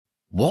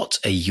What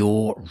are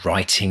your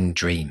writing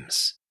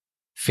dreams?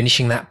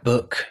 Finishing that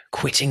book,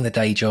 quitting the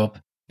day job,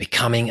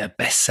 becoming a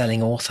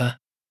best-selling author?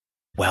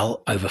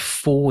 Well, over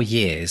 4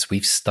 years,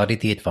 we've studied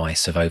the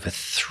advice of over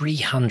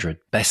 300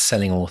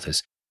 best-selling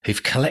authors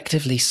who've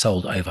collectively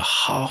sold over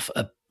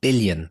 500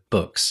 million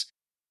books.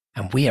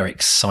 And we are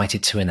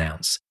excited to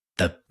announce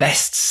the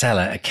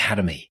Bestseller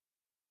Academy.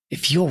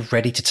 If you're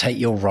ready to take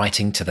your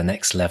writing to the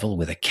next level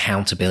with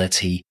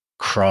accountability,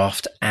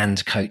 craft,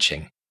 and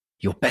coaching,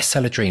 your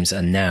bestseller dreams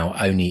are now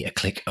only a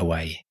click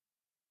away.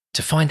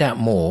 To find out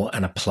more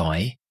and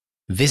apply,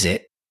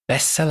 visit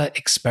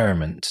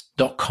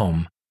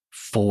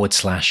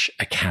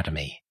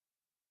bestsellerexperiment.com/academy.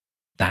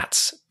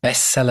 That's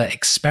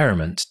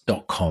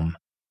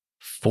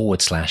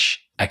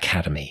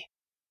bestsellerexperiment.com/academy.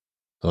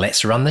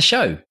 Let's run the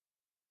show.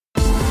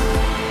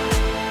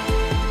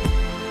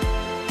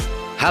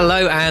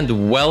 Hello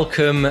and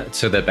welcome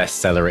to the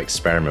Bestseller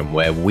Experiment,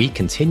 where we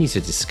continue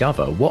to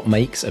discover what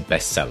makes a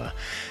bestseller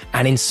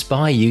and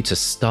inspire you to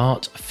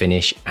start,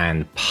 finish,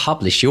 and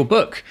publish your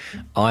book.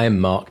 I am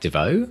Mark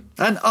DeVoe.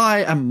 And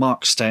I am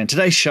Mark Stay.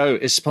 Today's show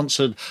is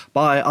sponsored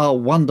by our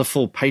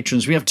wonderful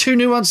patrons. We have 2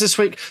 new ones this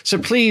week, so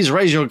please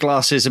raise your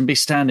glasses and be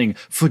standing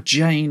for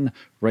Jane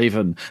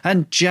Raven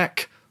and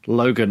Jack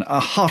Logan.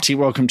 A hearty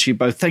welcome to you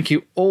both. Thank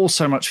you all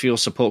so much for your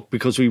support,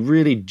 because we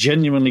really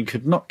genuinely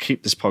could not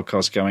keep this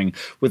podcast going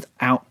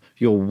without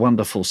your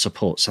wonderful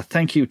support. So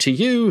thank you to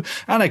you,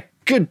 and a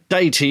good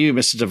day to you,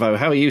 Mr. DeVoe.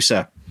 How are you,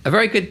 sir? A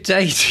very good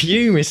day to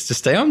you, Mr.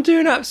 Stay. I'm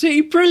doing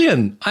absolutely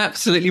brilliant.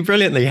 Absolutely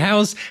brilliantly.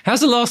 How's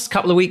the last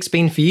couple of weeks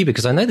been for you?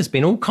 Because I know there's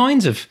been all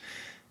kinds of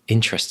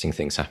interesting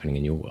things happening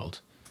in your world.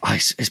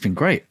 It's been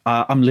great.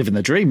 I'm living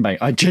the dream, mate.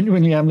 I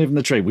genuinely am living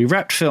the dream. We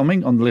wrapped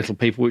filming on The Little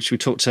People, which we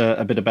talked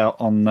a bit about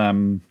on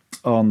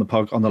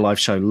the live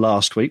show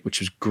last week, which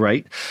was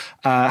great.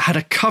 Had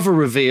a cover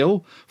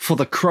reveal for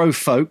The Crow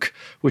Folk,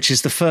 which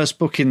is the first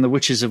book in the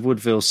Witches of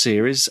Woodville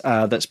series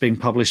that's being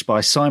published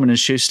by Simon &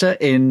 Schuster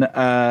in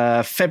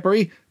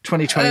February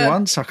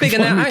 2021. So I can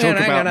finally talk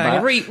about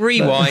that.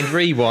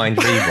 Rewind.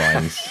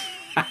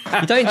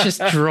 You don't just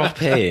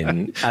drop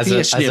in as a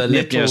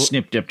little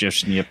snip.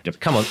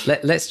 Come on,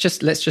 let's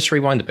just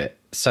rewind a bit.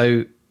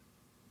 So,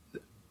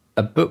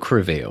 a book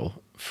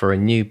reveal for a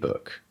new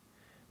book,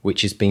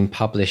 which is being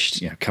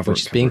published,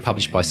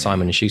 by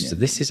Simon & Schuster.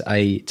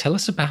 Yeah. Tell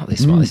us about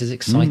this one. This is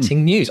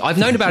exciting news. I've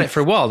known about it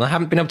for a while and I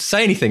haven't been able to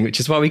say anything, which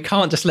is why we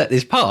can't just let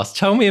this pass.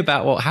 Tell me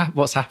about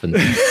what's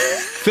happened.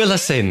 Fill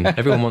us in.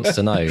 Everyone wants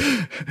to know.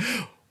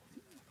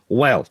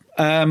 Well,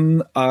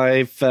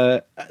 I've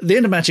The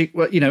End of Magic.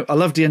 Well, I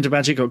loved The End of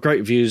Magic. Got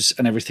great reviews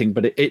and everything,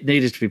 but it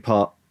needed to be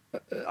part.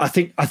 I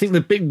think one of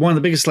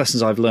the biggest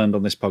lessons I've learned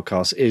on this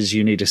podcast is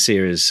you need a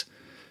series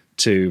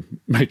to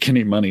make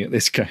any money at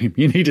this game.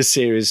 You need a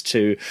series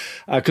to,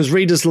 because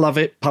readers love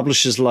it,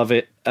 publishers love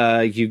it.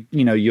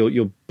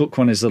 Your book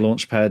 1 is the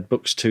launch pad.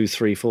 Books 2,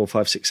 3, 4,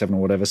 5, 6, 7, or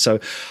whatever. So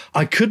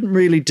I couldn't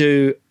really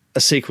do a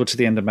sequel to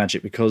The End of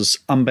Magic because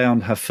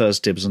Unbound have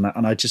first dibs on that,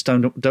 and I just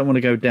don't want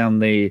to go down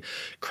the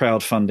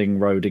crowdfunding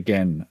road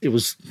again. It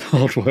was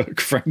hard work,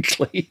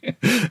 frankly.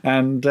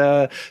 And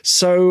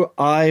so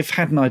I've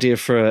had an idea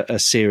for a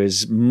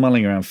series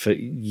mulling around for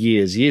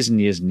years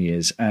and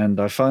years, and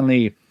I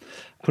finally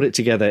put it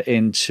together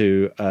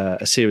into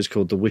a series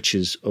called The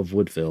Witches of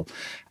Woodville.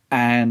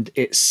 And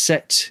it's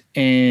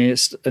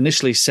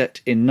initially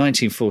set in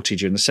 1940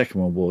 during the Second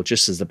World War,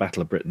 just as the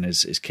Battle of Britain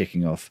is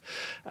kicking off,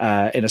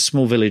 in a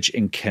small village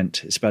in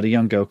Kent. It's about a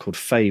young girl called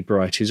Fay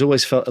Bright, who's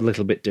always felt a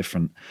little bit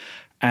different.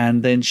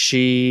 And then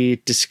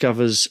she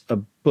discovers a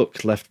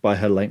book left by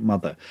her late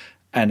mother.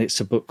 And it's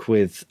a book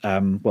with,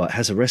 it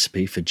has a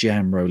recipe for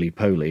jam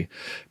roly-poly,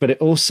 but it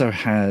also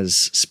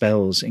has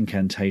spells,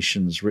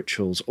 incantations,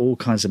 rituals, all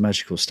kinds of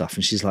magical stuff.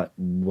 And she's like,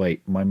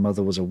 wait, my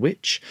mother was a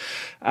witch?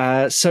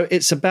 So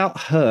it's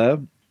about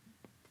her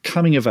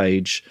coming of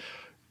age.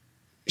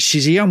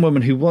 She's a young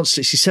woman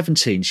she's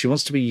 17. She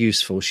wants to be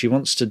useful. She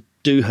wants to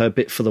do her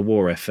bit for the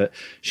war effort.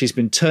 She's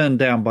been turned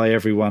down by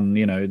everyone,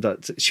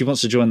 that she wants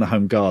to join the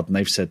Home Guard and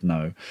they've said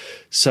no.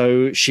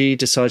 So she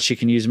decides she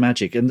can use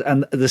magic.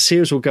 And the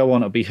series will go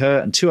on. It'll be her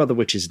and 2 other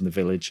witches in the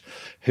village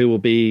who will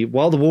be,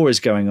 while the war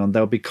is going on,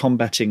 they'll be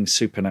combating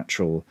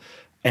supernatural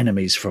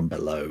enemies from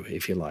below,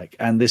 if you like.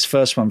 And this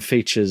first one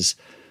features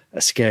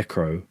a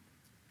scarecrow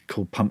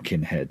called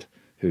Pumpkinhead,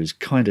 who's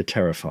kind of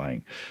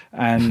terrifying.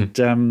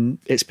 And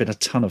it's been a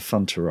ton of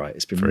fun to write.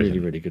 It's been really,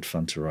 really good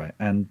fun to write.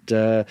 And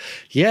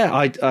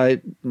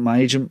my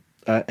agent,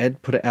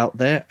 Ed, put it out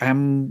there,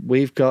 and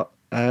we've got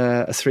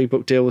a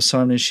 3-book deal with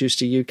Simon &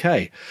 Schuster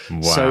UK.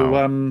 Wow. So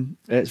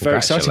it's very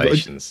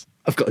exciting.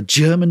 I've got a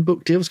German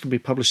book deal. It's going to be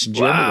published in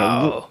German.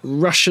 Wow. A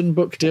Russian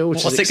book deal,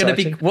 which is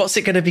exciting. What's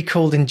it going to be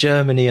called in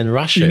Germany and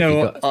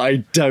Russia?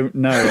 I don't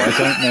know. I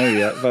don't know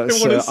yet. But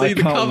I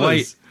can't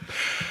wait.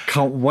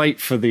 Can't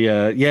wait for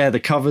the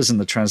covers and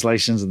the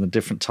translations and the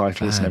different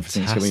titles.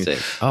 Fantastic. And everything.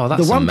 Oh,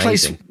 that's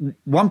amazing.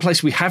 One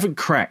place we haven't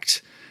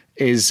cracked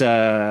is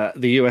the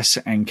US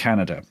and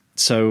Canada.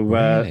 So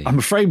Really? I'm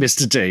afraid,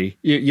 Mr. D,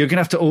 you're going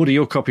to have to order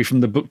your copy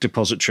from the Book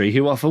Depository,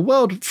 who offer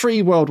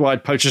free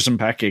worldwide postage and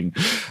packing,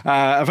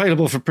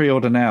 available for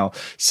pre-order now.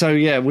 So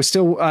yeah, we're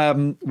still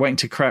waiting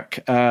to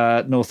crack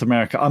North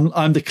America.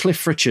 I'm the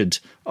Cliff Richard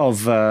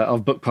of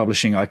book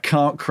publishing. I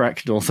can't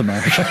crack North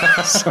America.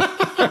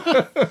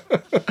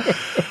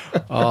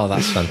 Oh,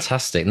 that's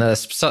fantastic! No,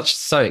 that's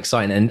so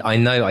exciting. And I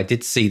know I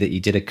did see that you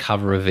did a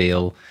cover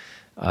reveal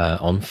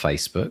on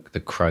Facebook,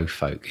 the Crow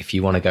Folk. If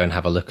you want to go and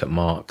have a look at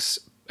Mark's.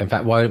 In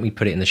fact, why don't we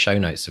put it in the show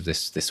notes of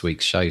this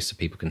week's show so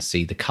people can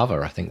see the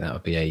cover? I think that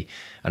would be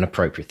an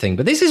appropriate thing.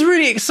 But this is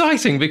really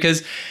exciting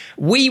because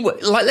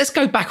let's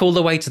go back all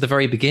the way to the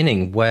very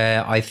beginning,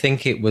 where I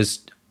think it was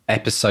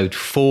episode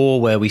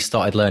 4 where we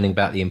started learning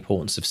about the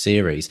importance of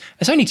series.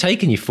 It's only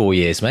taken you 4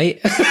 years,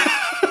 mate.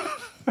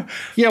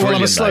 Yeah, well,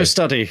 I'm a slow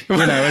study,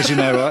 as you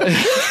know, right?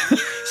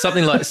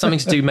 Something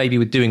to do maybe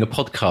with doing a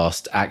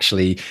podcast,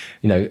 actually,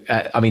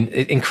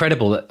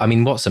 incredible. I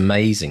mean, what's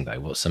amazing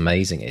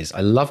is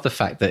I love the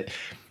fact that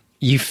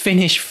you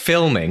finish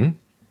filming,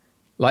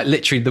 like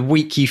literally the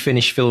week you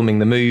finish filming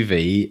the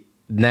movie,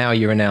 now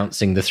you're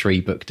announcing the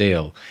 3-book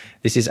deal.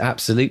 This is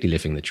absolutely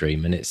living the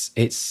dream. And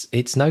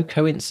it's no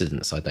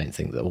coincidence, I don't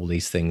think, that all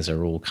these things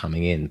are all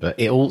coming in. But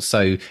it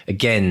also,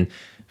 again,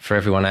 for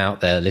everyone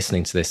out there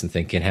listening to this and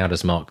thinking, how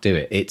does Mark do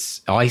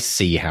it? I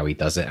see how he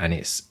does it, and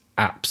it's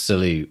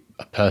absolute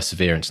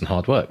perseverance and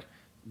hard work.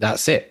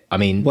 That's it. I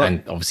mean,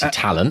 and obviously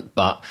talent,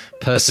 but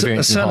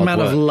perseverance and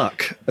hard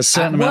work. A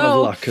certain amount of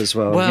luck as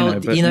well. Well,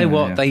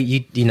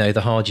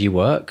 the harder you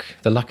work,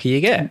 the luckier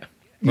you get.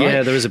 Right?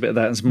 Yeah, there is a bit of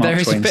that. There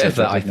is a bit of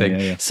that, I think.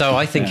 Yeah. So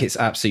I think it's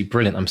absolutely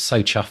brilliant. I'm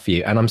so chuffed for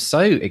you. And I'm so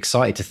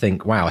excited to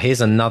think, wow,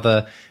 here's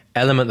another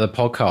element of the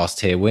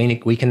podcast here.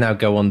 We can now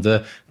go on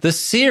the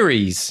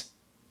series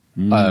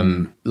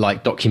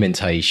like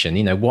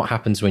documentation, what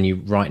happens when you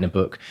write in a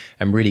book,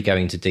 and really go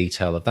into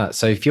detail of that.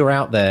 So if you're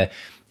out there,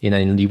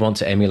 and you want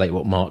to emulate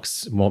what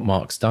Mark's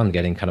done,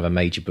 getting kind of a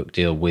major book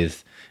deal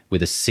with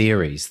a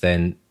series,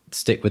 then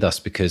stick with us,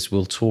 because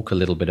we'll talk a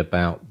little bit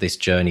about this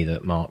journey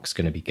that Mark's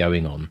going to be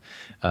going on.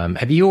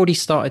 Have you already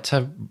started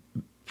to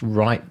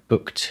write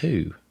book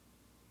 2?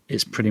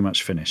 It's pretty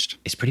much finished.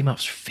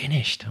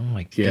 Oh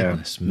my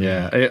goodness.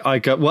 Yeah.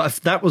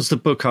 That was the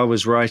book I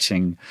was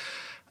writing,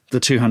 the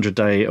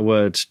 200-day a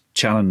word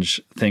challenge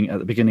thing at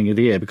the beginning of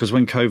the year, because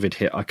when COVID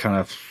hit, I kind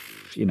of,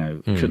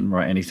 couldn't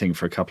write anything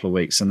for a couple of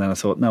weeks. And then I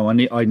thought, no,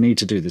 I need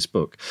to do this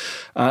book.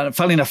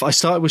 Funnily enough, I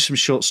started with some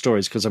short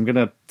stories, because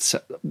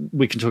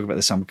we can talk about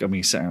this. I'm going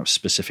to set out a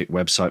specific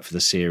website for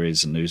the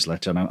series and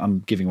newsletter, and I'm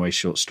giving away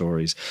short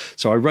stories.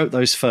 So I wrote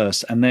those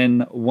first. And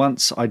then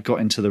once I'd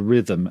got into the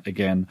rhythm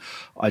again,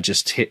 I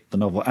just hit the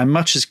novel. And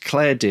much as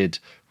Claire did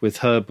with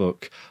her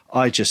book,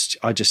 I just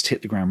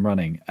hit the ground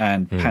running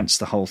and pants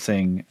the whole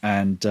thing.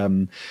 And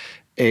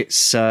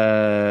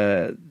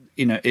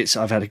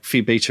I've had a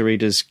few beta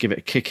readers give it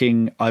a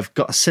kicking. I've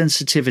got a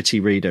sensitivity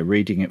reader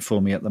reading it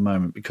for me at the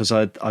moment, because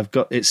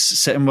it's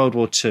set in World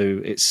War II.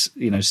 It's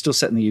still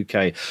set in the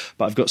UK,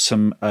 but I've got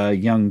some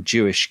young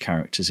Jewish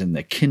characters in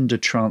there, kinder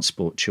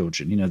transport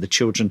children. The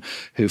children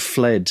who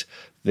fled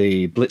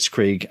the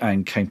Blitzkrieg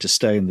and came to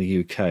stay in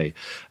the UK.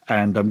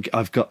 And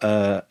I've got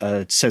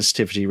a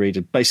sensitivity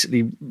reader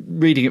basically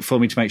reading it for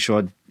me to make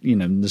sure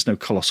there's no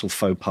colossal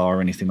faux pas or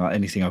anything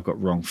I've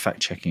got wrong, fact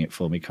checking it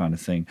for me, kind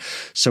of thing.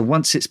 So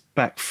once it's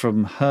back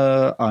from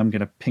her, I'm going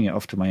to ping it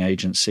off to my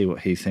agent, see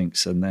what he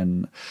thinks, and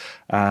then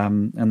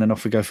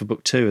off we go for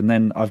book 2. And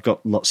then I've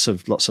got lots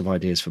of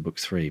ideas for book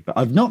 3, but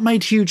I've not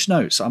made huge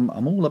notes. I'm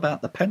all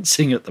about the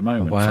pantsing at the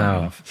moment.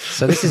 Wow!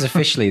 So this is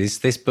officially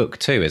this book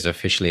 2 is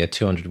officially a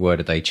 200 word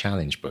a day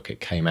challenge book. It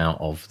came out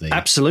of the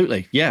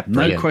absolutely, yeah,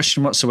 brilliant. No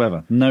question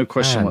whatsoever.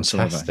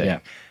 Fantastic. Yeah.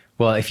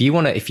 Well, if you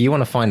want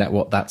to find out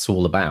what that's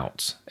all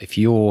about,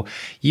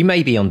 you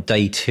may be on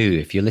day 2.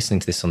 If you're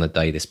listening to this on the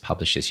day this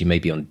publishes, you may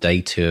be on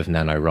day 2 of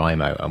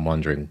NaNoWriMo and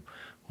wondering,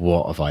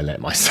 what have I let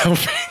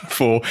myself in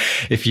for?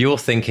 If you're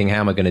thinking,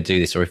 how am I going to do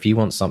this? Or if you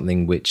want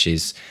something which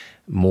is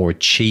more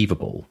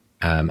achievable,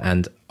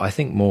 and I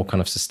think more kind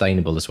of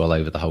sustainable as well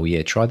over the whole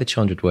year, try the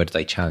 200 word a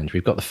day challenge.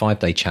 We've got the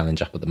 5-day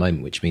challenge up at the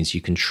moment, which means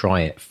you can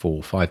try it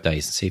for 5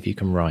 days and see if you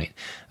can write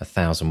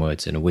 1,000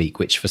 words in a week,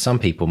 which for some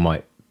people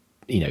might,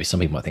 some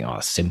people might think, oh,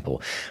 that's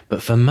simple.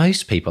 But for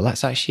most people,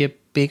 that's actually a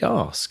big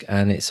ask,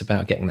 and it's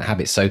about getting that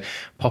habit. So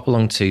pop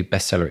along to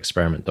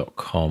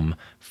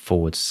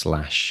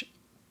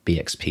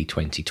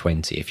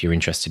bestsellerexperiment.com/BXP2020 if you're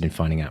interested in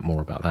finding out more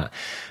about that.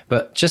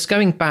 But just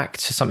going back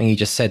to something you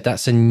just said,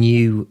 that's a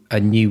new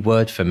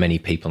word for many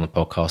people on the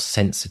podcast,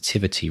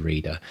 sensitivity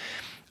reader.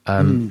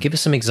 Give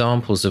us some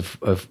examples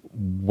of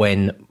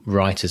when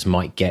writers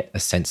might get a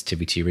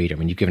sensitivity reader. I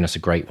mean, you've given us a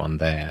great one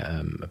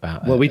there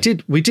about. Well, we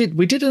did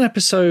an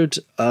episode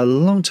a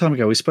long time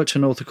ago. We spoke to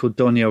an author called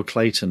Danielle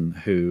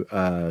Clayton who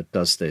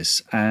does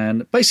this,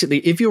 and basically,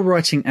 if you're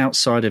writing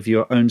outside of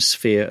your own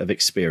sphere of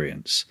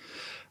experience,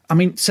 I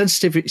mean,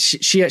 sensitivity,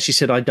 she actually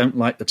said, I don't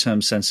like the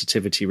term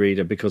sensitivity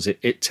reader because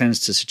it tends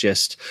to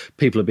suggest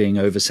people are being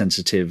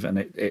oversensitive, and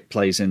it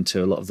plays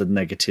into a lot of the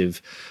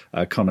negative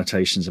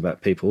connotations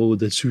about people. Oh,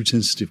 they're too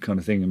sensitive kind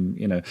of thing.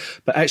 And,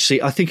 but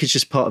actually, I think it's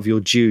just part of your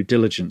due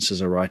diligence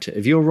as a writer.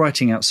 If you're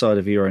writing outside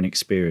of your own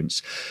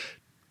experience,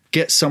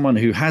 get someone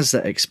who has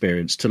that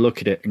experience to look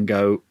at it and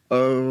go,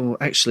 oh,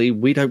 actually,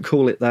 we don't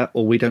call it that,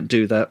 or we don't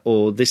do that,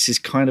 or this is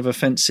kind of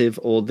offensive,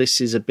 or this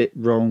is a bit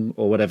wrong,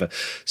 or whatever.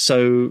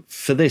 So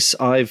for this,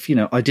 I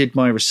did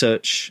my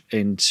research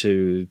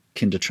into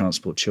kinder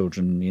transport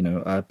children,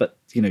 but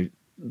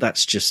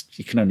that's just,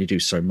 you can only do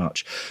so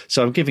much.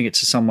 So I'm giving it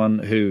to someone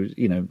who,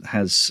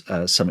 has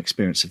some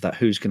experience of that,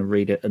 who's going to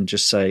read it and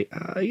just say,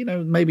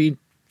 maybe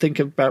think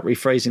about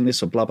rephrasing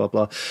this or blah, blah,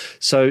 blah.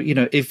 So,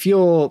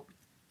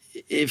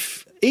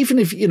 if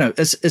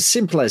as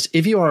simple as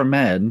if you are a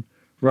man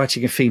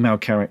writing a female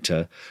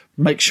character,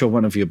 make sure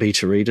one of your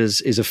beta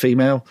readers is a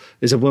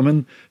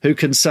woman who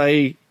can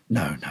say,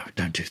 no,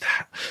 don't do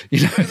that,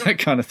 that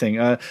kind of thing,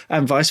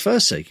 and vice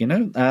versa.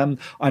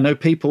 I know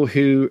people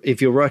who,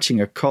 if you're writing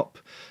a cop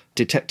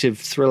detective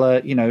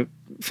thriller,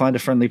 find a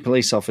friendly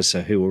police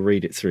officer who will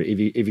read it through.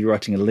 If you're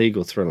writing a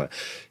legal thriller,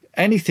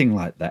 anything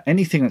like that,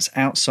 anything that's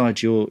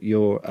outside your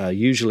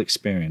usual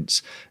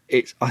experience,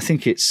 I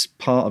think it's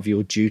part of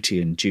your duty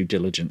and due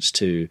diligence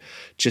to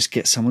just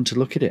get someone to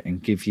look at it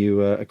and give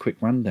you a quick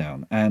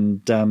rundown.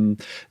 And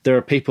there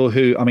are people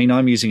who,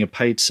 I'm using a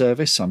paid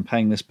service. I'm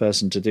paying this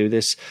person to do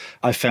this.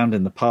 I found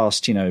in the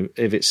past,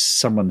 if it's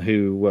someone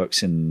who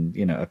works in,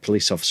 a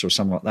police officer or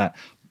something like that,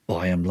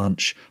 buy them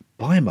lunch.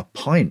 Buy him a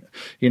pint,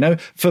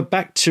 For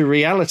Back to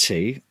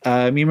Reality,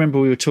 you remember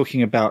we were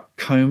talking about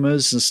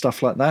comas and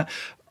stuff like that.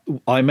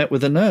 I met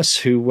with a nurse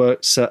who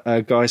works at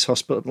a guy's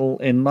hospital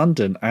in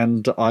London,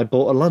 and I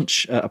bought a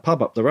lunch at a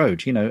pub up the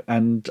road,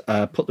 and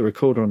put the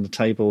recorder on the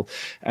table,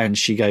 and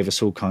she gave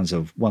us all kinds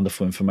of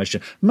wonderful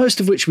information, most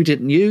of which we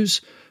didn't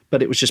use,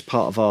 but it was just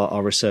part of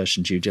our research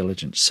and due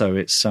diligence. So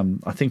it's,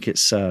 I think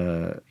it's,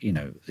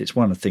 it's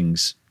one of the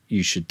things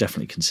you should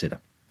definitely consider.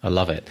 I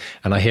love it.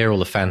 And I hear all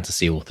the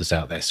fantasy authors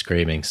out there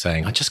screaming,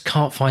 saying, I just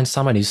can't find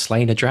someone who's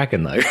slain a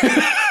dragon, though.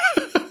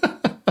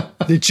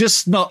 They're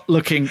just not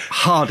looking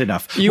hard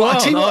enough.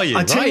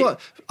 I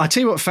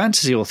tell you what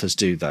fantasy authors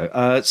do,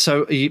 though.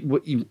 So,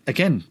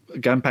 again,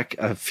 going back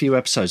a few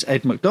episodes,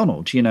 Ed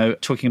McDonald,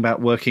 talking about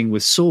working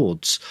with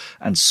swords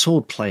and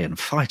sword play and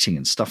fighting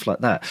and stuff like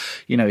that.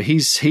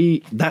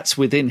 That's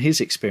within his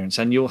experience.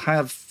 And you'll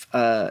have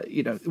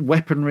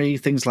weaponry,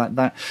 things like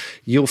that.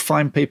 You'll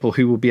find people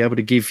who will be able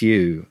to give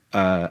you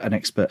an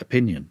expert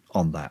opinion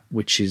on that,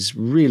 which is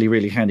really,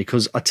 really handy.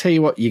 Because I tell you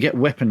what, you get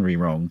weaponry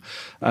wrong,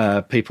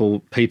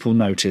 people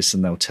notice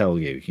and they'll tell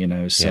you.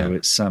 So yeah.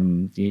 It's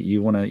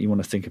you want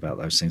to think about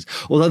those things.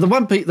 Although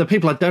the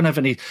people I don't have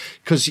any,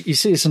 because you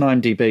see this on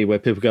IMDb where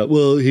people go,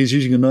 well, he's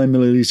using a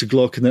 9mm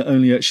Glock and that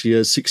only actually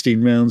has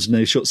 16 rounds and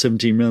they shot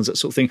 17 rounds, that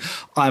sort of thing.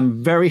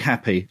 I'm very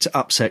happy to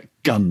upset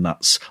gun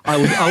nuts. I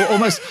would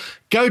almost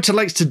go to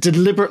lengths to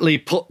deliberately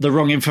put the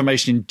wrong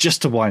information in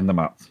just to wind them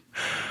up,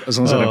 as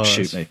long as they don't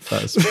shoot me.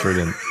 That's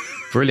brilliant.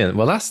 Brilliant.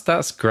 Well,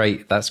 that's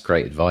great. That's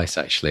great advice,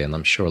 actually. And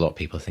I'm sure a lot of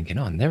people are thinking,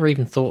 I never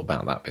even thought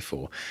about that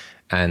before.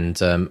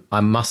 And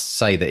I must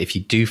say that if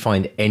you do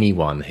find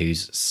anyone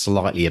who's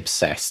slightly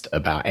obsessed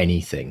about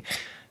anything,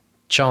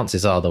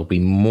 chances are they'll be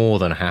more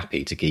than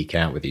happy to geek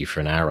out with you for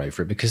an hour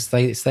over it, because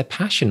it's their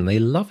passion. They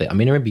love it. I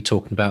mean, I remember you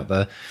talking about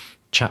the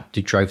chap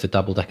who drove the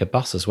double-decker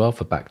bus as well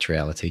for Back to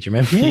Reality. Do you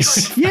remember?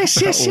 Yes.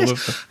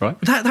 Right.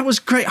 That was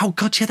great. Oh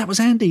God, yeah, that was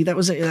Andy. That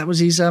was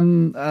his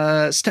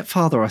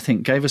stepfather, I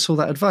think, gave us all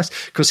that advice,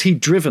 because he'd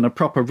driven a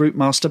proper Route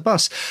Master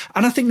bus.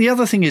 And I think the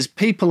other thing is,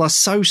 people are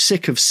so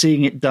sick of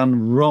seeing it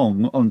done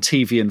wrong on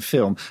TV and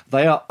film.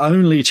 They are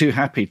only too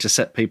happy to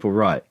set people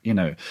right.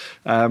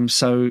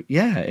 So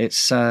yeah,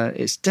 it's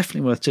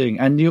definitely worth doing,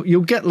 and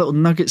you'll get little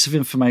nuggets of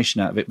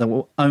information out of it that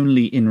will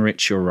only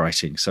enrich your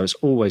writing. So it's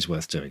always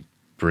worth doing.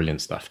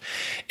 Brilliant stuff.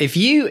 If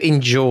you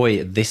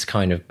enjoy this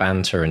kind of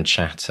banter and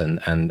chat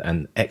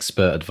and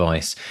expert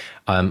advice,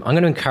 I'm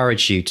going to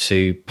encourage you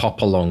to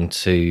pop along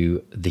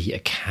to the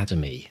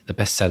Academy, the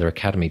Bestseller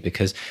Academy,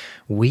 because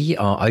we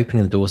are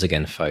opening the doors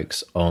again,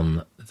 folks,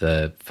 on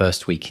the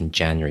first week in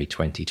January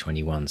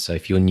 2021. So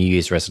if your New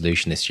Year's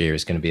resolution this year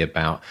is going to be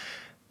about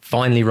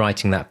finally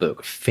writing that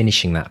book,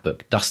 finishing that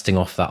book, dusting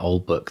off that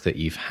old book that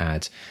you've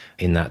had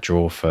in that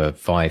drawer for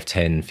 5,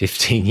 10,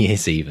 15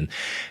 years even,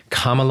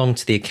 come along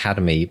to the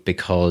Academy,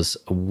 because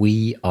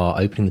we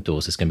are opening the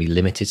doors. There's going to be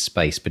limited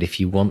space, but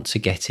if you want to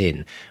get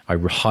in, I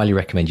highly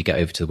recommend you get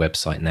over to the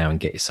website now and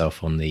get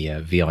yourself on the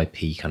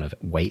VIP kind of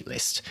wait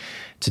list.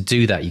 To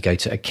do that, you go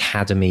to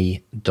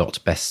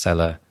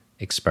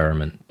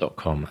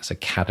academy.bestsellerexperiment.com. That's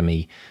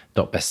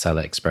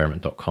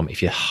academy.bestsellerexperiment.com.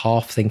 If you're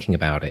half thinking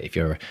about it, if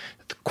you're a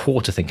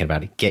quarter thinking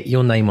about it, get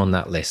your name on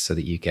that list so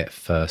that you get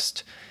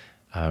first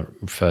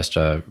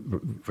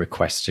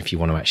request if you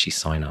want to actually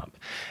sign up.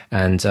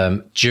 And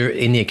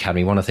in the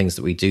Academy, one of the things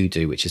that we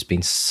do, which has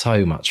been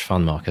so much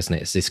fun, Mark, hasn't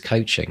it, is this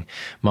coaching.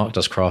 Mark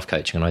does craft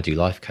coaching and I do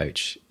life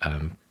coaching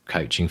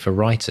coaching for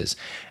writers.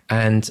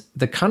 And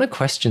the kind of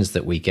questions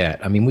that we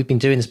get, I mean, we've been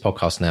doing this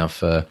podcast now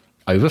for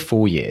over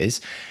 4 years,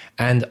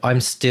 and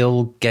I'm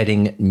still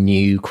getting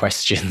new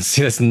questions.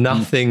 There's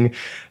nothing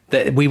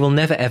that we will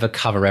never ever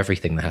cover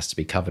everything that has to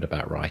be covered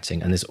about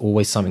writing, and there's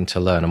always something to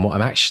learn. And what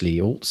I'm actually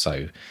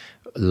also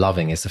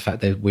loving is the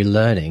fact that we're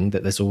learning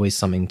that there's always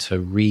something to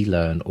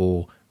relearn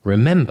or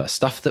remember,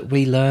 stuff that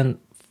we learned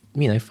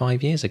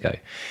 5 years ago.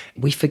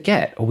 We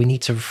forget, or we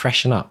need to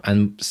freshen up.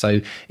 And so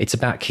it's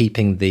about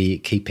keeping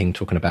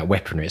talking about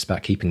weaponry, it's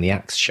about keeping the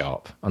axe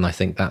sharp. And I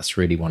think that's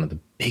really one of the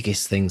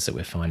biggest things that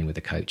we're finding with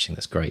the coaching.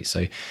 That's great.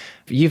 So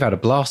you've had a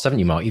blast, haven't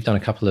you, Mark? You've done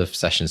a couple of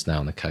sessions now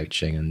on the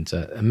coaching, and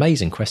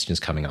amazing questions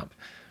coming up.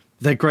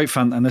 They're great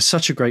fun, and they're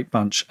such a great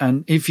bunch.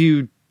 And if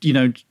you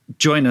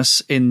join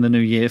us in the new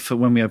year for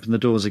when we open the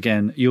doors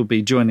again, you'll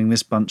be joining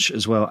this bunch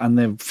as well. And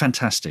they're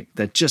fantastic.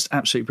 They're just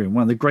absolutely brilliant.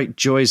 One of the great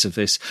joys of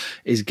this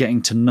is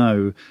getting to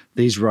know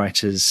these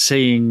writers,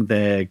 seeing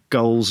their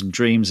goals and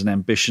dreams and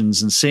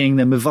ambitions, and seeing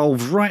them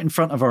evolve right in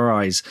front of our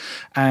eyes.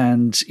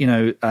 And,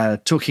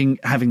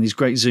 having these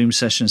great Zoom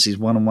sessions, these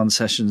one-on-one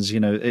sessions,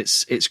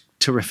 it's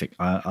terrific.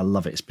 I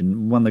love it. It's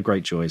been one of the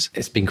great joys.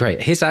 It's been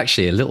great. Here's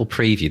actually a little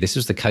preview. This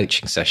was the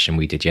coaching session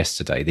we did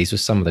yesterday. These were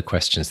some of the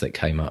questions that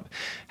came up.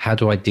 How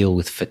do I deal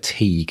with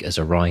fatigue as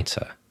a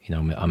writer?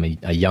 I'm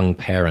a young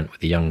parent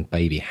with a young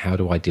baby. How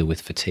do I deal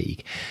with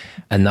fatigue?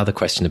 Another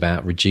question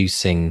about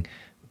reducing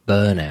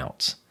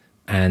burnout.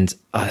 And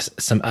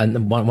one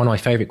of my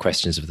favourite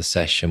questions of the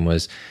session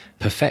was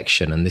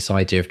perfection, and this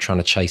idea of trying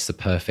to chase the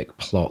perfect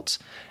plot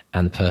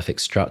and the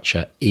perfect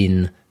structure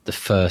in the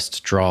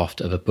first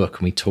draft of a book.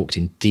 And we talked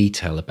in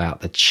detail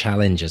about the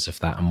challenges of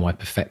that and why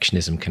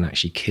perfectionism can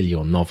actually kill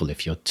your novel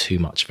if you're too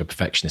much of a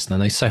perfectionist. And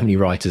I know so many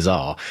writers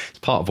are. It's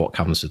part of what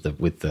comes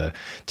with the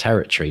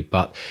territory.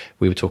 But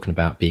we were talking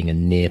about being a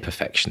near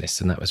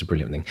perfectionist, and that was a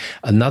brilliant thing.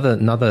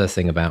 Another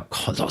thing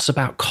lots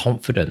about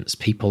confidence,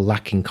 people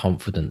lacking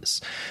confidence,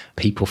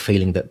 people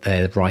feeling that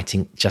their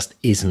writing just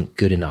isn't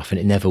good enough and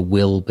it never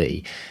will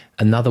be.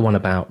 Another one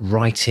about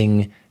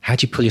writing. How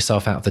do you pull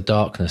yourself out of the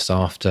darkness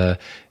after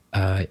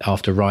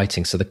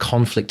writing, so the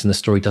conflict in the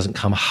story doesn't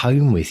come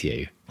home with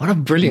you? What a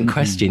brilliant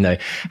question, though.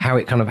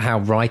 How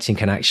writing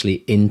can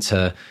actually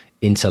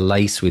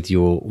interlace with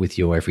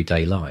your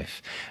everyday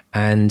life.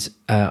 And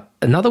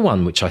another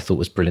one which I thought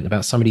was brilliant,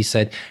 about somebody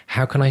said,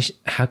 how can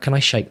I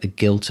shake the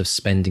guilt of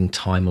spending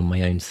time on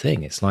my own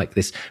thing? It's like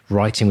this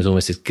writing was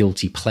almost this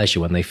guilty pleasure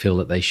when they feel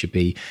that they should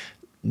be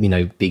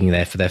being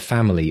there for their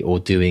family or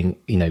doing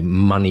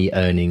money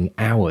earning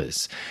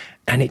hours.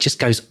 And it just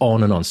goes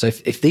on and on. So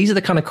if these are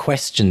the kind of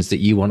questions that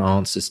you want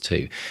answers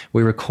to,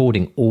 we're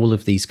recording all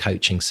of these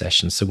coaching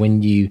sessions. So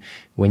when you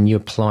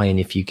apply, and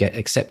if you get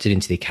accepted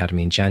into the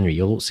Academy in January,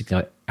 you'll also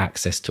get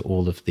access to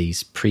all of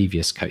these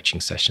previous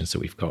coaching sessions that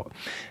we've got.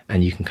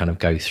 And you can kind of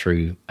go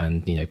through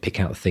and, pick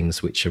out the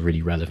things which are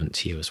really relevant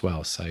to you as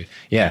well. So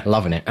yeah,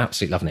 loving it.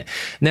 Absolutely loving it.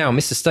 Now,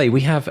 Mr. Stay,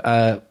 we have,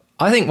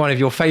 I think, one of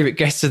your favourite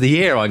guests of the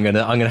year I'm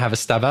gonna have a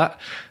stab at.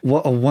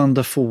 What a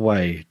wonderful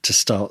way to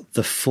start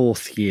the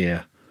fourth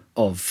year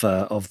of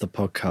the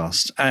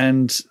podcast.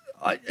 And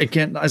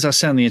again, as I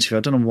say in the interview,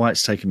 I don't know why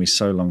it's taken me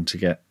so long to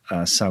get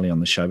Sally on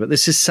the show, but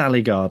this is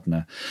Sally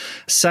Gardner.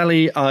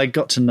 Sally, I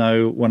got to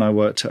know when I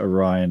worked at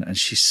Orion, and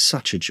she's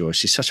such a joy.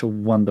 She's such a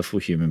wonderful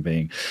human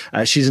being.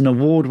 She's an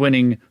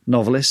award-winning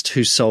novelist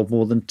who's sold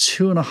more than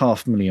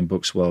 2.5 million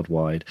books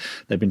worldwide.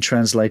 They've been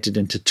translated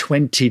into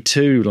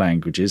 22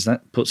 languages.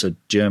 That puts a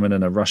German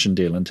and a Russian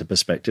deal into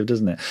perspective,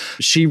 doesn't it?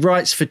 She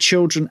writes for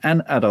children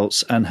and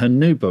adults, and her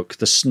new book,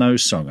 The Snow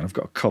Song, and I've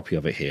got a copy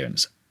of it here, and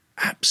it's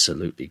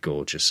absolutely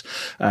gorgeous.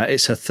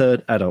 It's her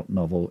third adult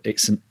novel.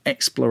 It's an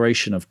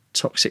exploration of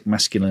toxic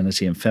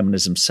masculinity and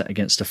feminism set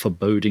against a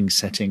foreboding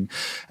setting.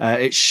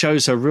 It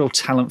shows her real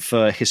talent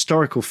for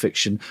historical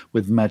fiction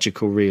with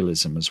magical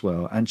realism as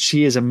well. And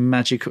she's a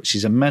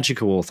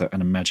magical author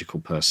and a magical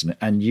person.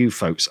 And you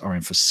folks are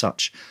in for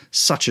such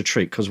a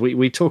treat, because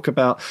we talk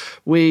about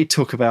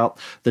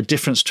the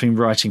difference between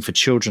writing for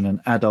children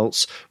and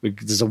adults.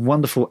 There's a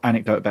wonderful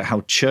anecdote about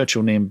how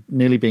Churchill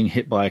nearly being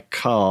hit by a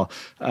car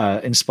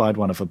inspired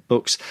one of her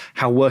books,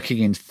 how working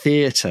in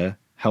theatre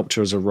helped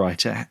her as a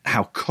writer,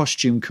 how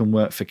costume can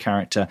work for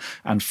character,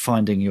 and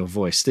finding your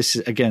voice. This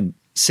is, again,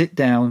 sit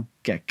down,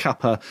 get a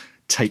cuppa,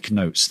 take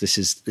notes. This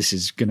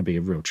is going to be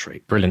a real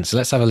treat. Brilliant. So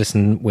let's have a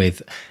listen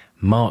with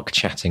Mark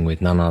chatting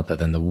with none other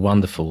than the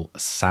wonderful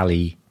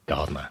Sally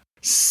Gardner.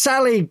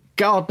 Sally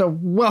Gardner,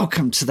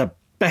 welcome to the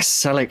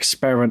Bestseller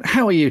Experiment.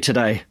 How are you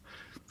today?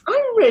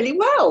 I'm really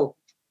well.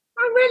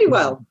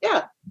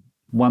 Yeah.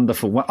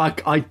 Wonderful. Well,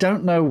 I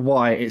don't know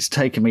why it's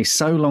taken me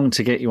so long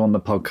to get you on the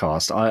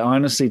podcast. I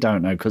honestly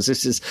don't know, because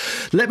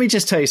let me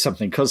just tell you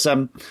something, because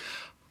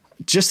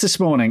just this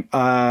morning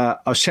I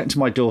was chatting to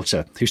my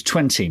daughter, who's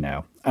 20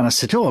 now, and I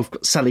said, I've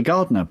got Sally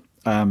Gardner.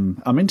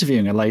 I'm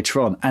interviewing her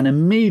later on. And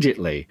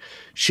immediately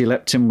she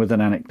leapt in with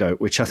an anecdote,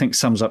 which I think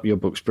sums up your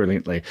books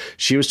brilliantly.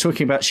 She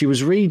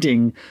was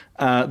reading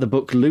the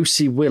book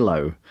Lucy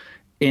Willow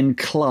in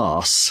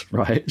class,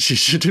 right? She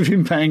should have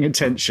been paying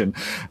attention.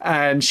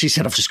 And she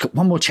said, I've just got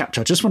one more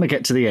chapter. I just want to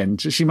get to the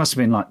end. She must have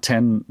been like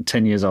 10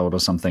 years old or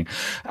something.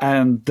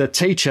 And the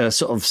teacher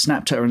sort of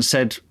snapped at her and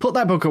said, put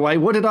that book away.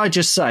 What did I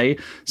just say?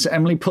 So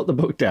Emily put the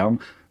book down,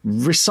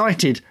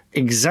 recited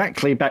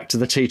exactly back to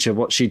the teacher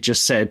what she'd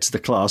just said to the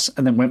class,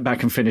 and then went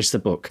back and finished the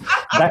book.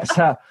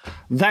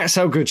 That's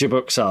how good your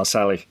books are,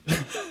 Sally.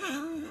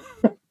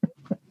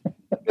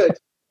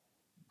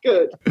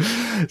 Good.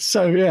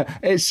 So yeah,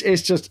 it's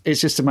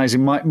just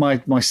amazing.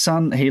 My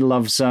son, he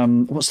loves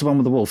what's the one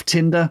with the wolf?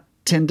 Tinder,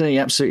 he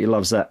absolutely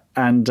loves that.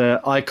 And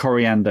I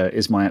Coriander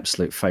is my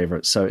absolute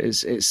favourite. So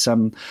it's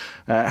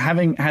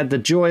having had the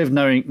joy of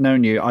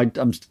knowing you,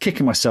 I'm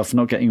kicking myself for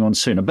not getting you on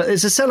sooner. But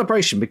it's a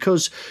celebration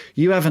because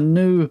you have a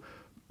new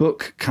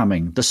book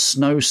coming, The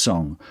Snow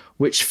Song,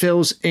 which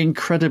feels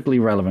incredibly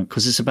relevant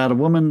because it's about a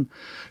woman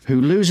who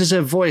loses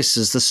her voice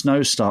as the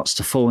snow starts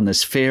to fall, and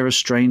there's fear of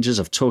strangers,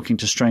 of talking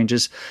to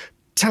strangers.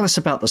 Tell us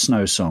about The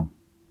Snow Song.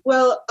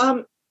 Well,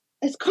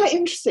 it's quite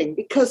interesting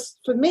because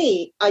for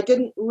me, I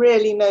didn't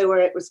really know where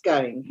it was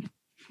going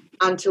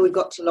until we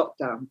got to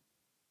lockdown.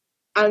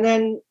 And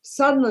then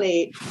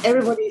suddenly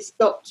everybody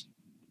stopped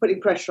putting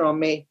pressure on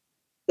me.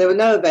 There were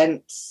no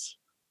events.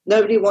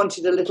 Nobody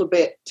wanted a little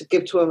bit to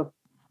give to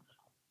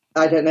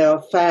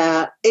a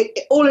fair.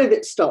 All of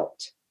it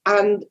stopped.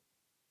 And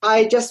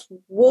I just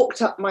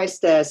walked up my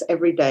stairs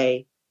every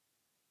day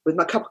with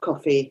my cup of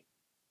coffee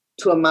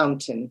to a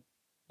mountain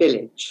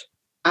village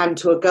and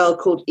to a girl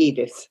called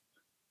Edith.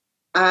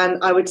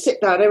 And I would sit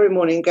down every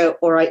morning and go,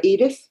 all right,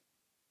 Edith,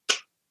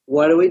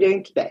 what are we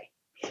doing today?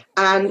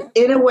 And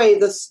in a way,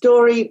 the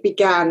story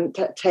began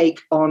to take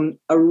on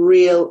a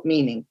real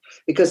meaning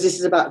because this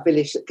is about a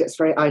village that gets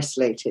very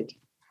isolated.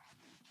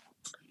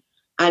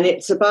 And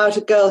it's about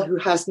a girl who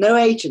has no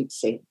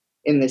agency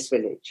in this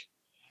village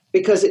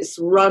because it's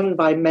run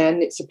by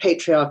men. It's a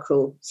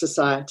patriarchal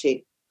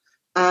society.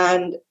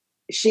 And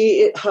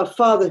her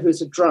father,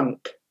 who's a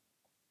drunk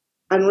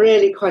and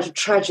really quite a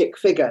tragic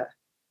figure,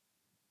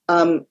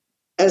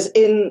 as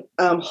in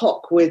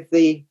hock with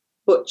the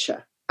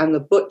butcher, and the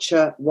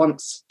butcher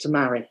wants to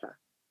marry her.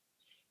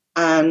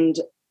 And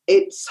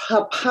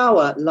her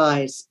power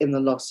lies in the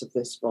loss of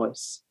this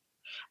voice.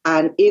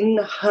 And in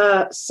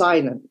her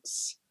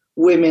silence,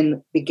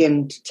 women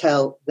begin to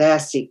tell their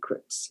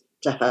secrets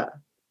to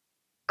her.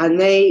 And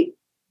they,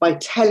 by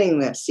telling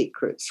their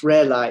secrets,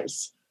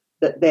 realize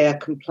that they are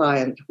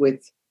compliant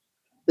with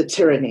the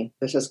tyranny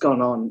that has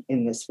gone on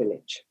in this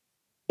village.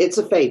 It's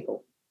a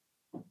fable.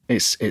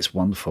 It's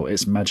wonderful.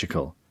 It's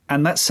magical.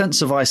 And that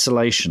sense of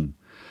isolation,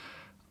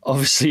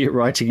 obviously you're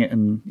writing it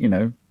in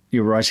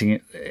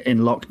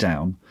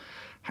lockdown.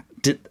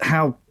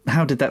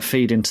 How did that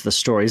feed into the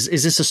story?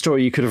 Is this a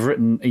story you could have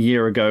written a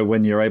year ago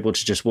when you're able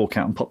to just walk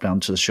out and pop down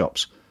to the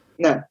shops?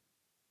 No.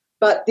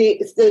 But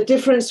the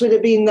difference would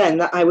have been then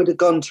that I would have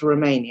gone to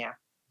Romania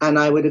and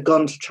I would have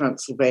gone to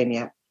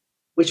Transylvania,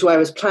 which I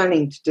was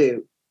planning to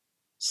do.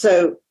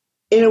 So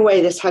in a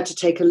way, this had to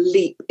take a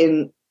leap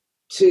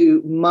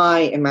into my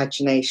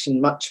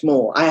imagination much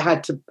more. I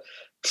had to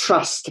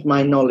trust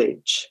my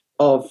knowledge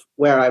of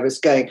where I was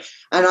going.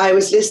 And I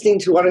was listening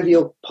to one of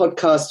your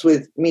podcasts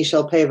with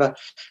Michelle Paver,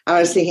 and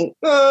I was thinking,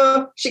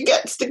 she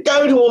gets to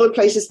go to all the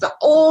places,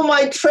 all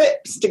my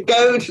trips to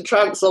go to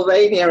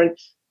Transylvania and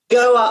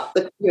go up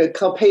the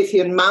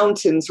Carpathian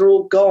Mountains are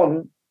all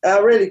gone.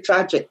 Really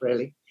tragic,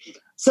 really.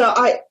 So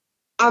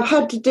I've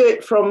had to do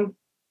it from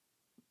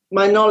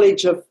my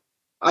knowledge of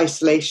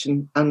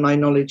isolation and my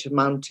knowledge of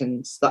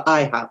mountains that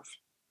I have.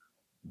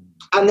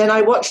 And then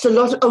I watched a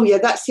lot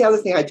of, that's the other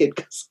thing I did,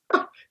 because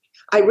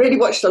I really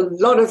watched a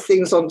lot of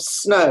things on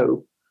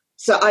snow.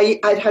 So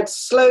I'd had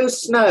slow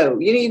snow.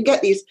 You can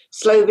get these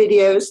slow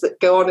videos that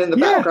go on in the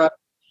background.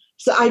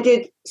 So I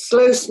did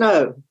slow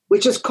snow,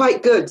 which is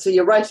quite good. So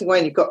you're writing away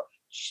and you've got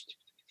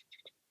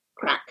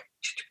crack,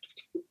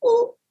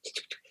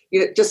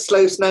 just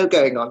slow snow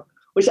going on,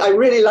 which I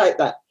really like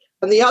that.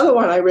 And the other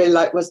one I really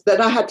liked was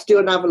then I had to do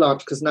an avalanche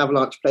because an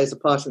avalanche plays a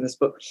part in this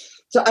book.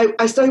 So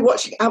I started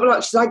watching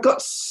avalanches. I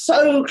got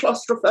so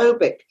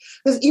claustrophobic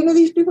because,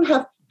 these people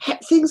have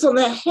things on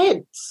their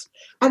heads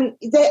and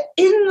they're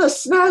in the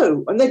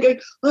snow and they're going,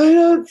 I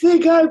don't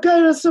think I'm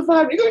going to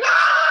survive. You're going,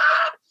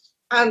 ah!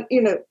 And,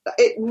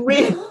 it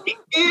really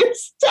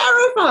is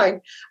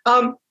terrifying.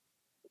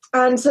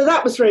 And so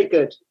that was very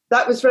good.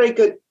 That was very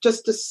good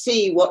just to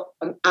see what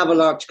an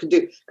avalanche can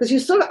do. Because you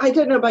sort of, I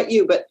don't know about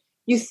you, but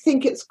you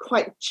think it's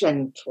quite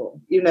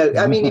gentle,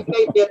 I mean, it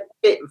may be a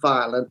bit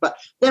violent, but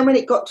then when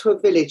it got to a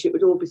village, it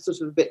would all be sort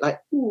of a bit like,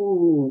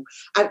 ooh.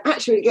 And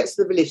actually, when it gets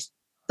to the village,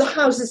 the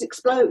houses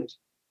explode.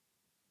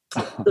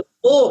 The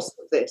force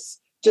of this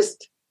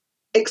just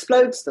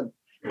explodes them.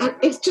 And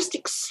it's just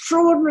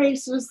extraordinary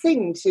sort of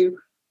thing to,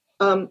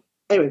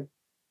 anyway,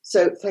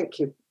 so thank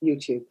you,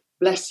 YouTube.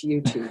 Bless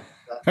YouTube.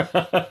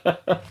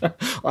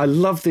 I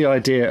love the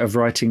idea of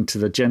writing to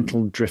the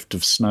gentle drift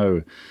of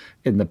snow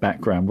in the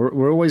background.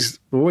 We're always.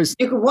 You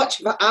can watch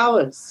for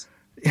hours.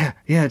 Yeah.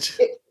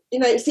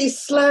 It's these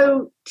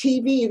slow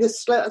TV.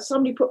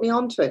 Somebody put me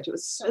onto it. It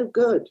was so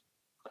good.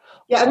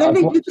 Yeah, and then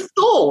they do the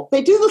Thor.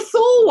 They do the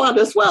Thor one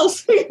as well,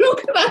 so you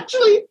can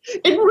actually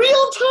in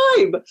real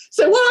time.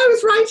 So while I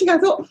was writing, I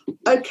thought,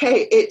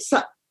 okay,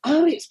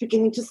 it's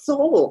beginning to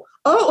thaw.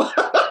 Oh.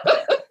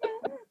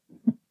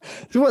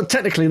 Well,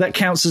 technically, that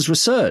counts as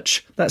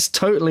research. That's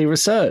totally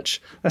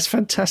research. That's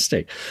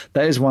fantastic.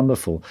 That is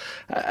wonderful.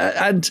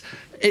 And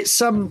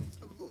it's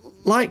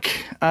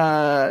like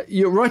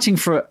you're writing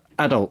for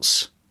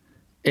adults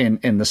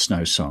in the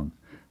Snow Song,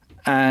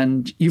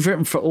 and you've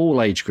written for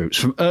all age groups,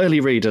 from early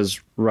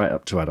readers right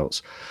up to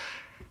adults.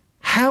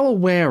 How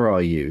aware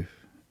are you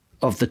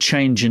of the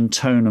change in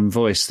tone and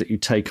voice that you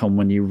take on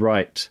when you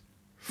write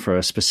for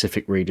a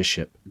specific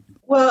readership?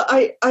 Well,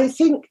 I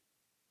think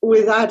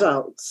with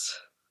adults,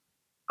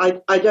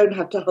 I don't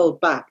have to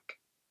hold back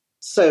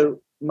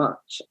so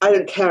much. I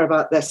don't care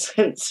about their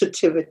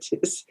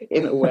sensitivities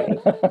in a way.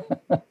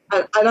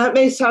 and that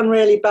may sound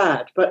really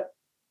bad, but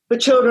for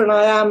children,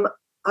 I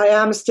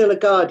am still a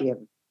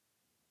guardian.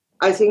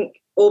 I think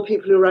all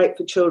people who write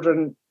for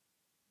children,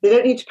 they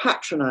don't need to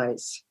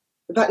patronize.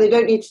 In fact, they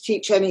don't need to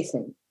teach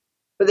anything,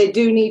 but they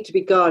do need to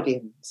be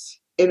guardians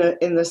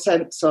in the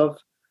sense of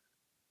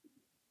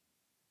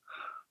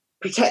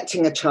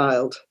protecting a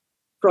child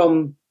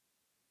from,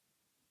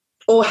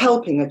 or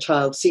helping a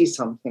child see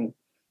something.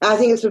 I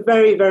think it's a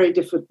very, very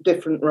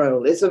different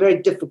role. It's a very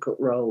difficult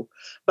role.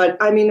 But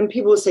I mean, and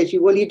people will say to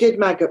you, well, you did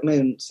Maggot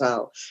Moon,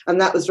 Sal,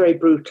 and that was very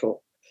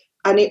brutal.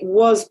 And it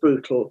was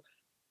brutal,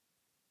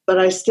 but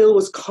I still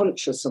was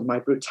conscious of my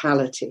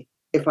brutality,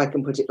 if I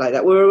can put it like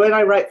that. Where when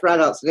I write for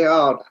adults, they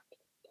I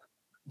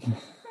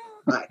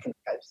can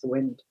catch the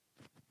wind.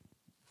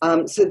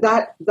 So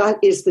that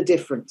is the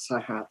difference I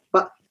have.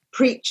 But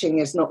preaching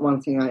is not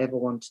one thing I ever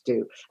want to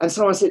do. And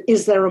someone said,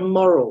 is there a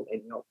moral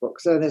in your book?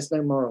 So there's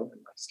no moral in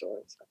my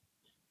stories.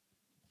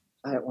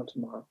 I don't want a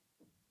moral.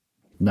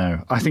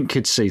 No, I think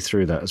kids see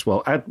through that as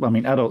well. I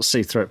mean, adults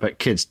see through it, but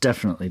kids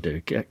definitely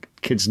do.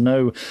 Kids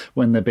know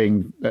when they're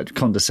being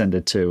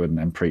condescended to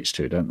and preached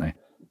to, don't they?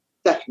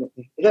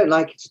 Definitely. They don't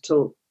like it at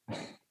all.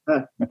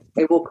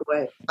 They walk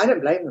away. I don't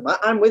blame them.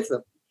 I'm with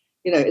them.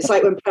 You know, it's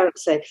like when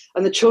parents say,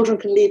 and the children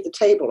can leave the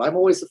table. I'm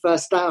always the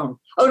first down.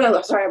 Oh, no,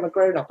 I'm sorry, I'm a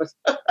grown-up.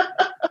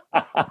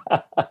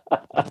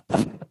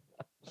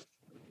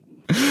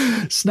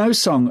 Snow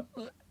Song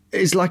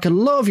is like a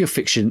lot of your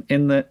fiction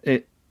in that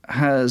it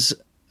has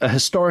a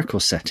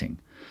historical setting.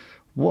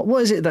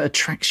 What is it that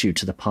attracts you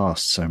to the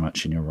past so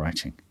much in your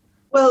writing?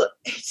 Well,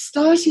 it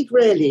started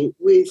really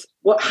with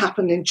what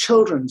happened in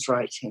children's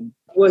writing,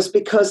 was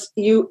because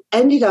you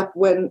ended up,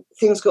 when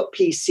things got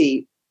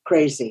PC,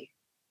 crazy,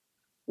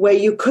 where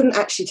you couldn't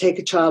actually take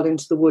a child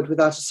into the wood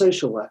without a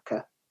social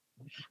worker.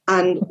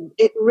 And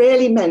it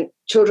really meant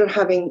children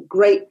having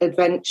great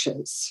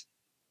adventures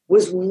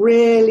was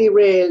really,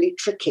 really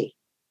tricky.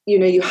 You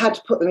know, you had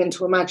to put them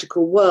into a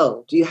magical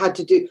world. You had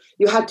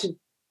to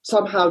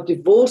somehow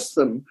divorce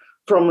them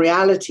from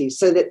reality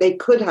so that they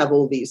could have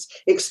all these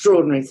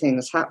extraordinary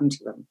things happen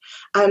to them.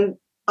 And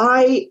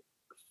I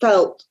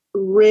felt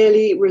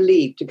really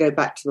relieved to go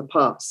back to the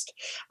past.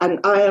 And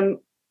I am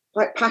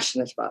quite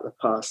passionate about the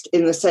past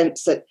in the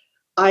sense that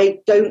I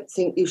don't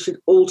think you should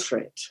alter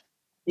it.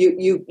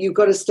 You've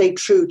got to stay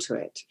true to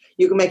it.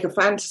 You can make a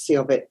fantasy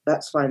of it,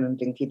 that's fine and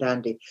dinky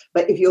dandy.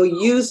 But if you're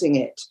using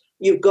it,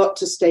 you've got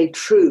to stay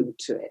true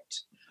to it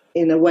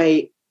in a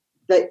way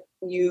that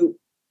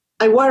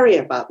I worry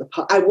about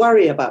I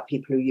worry about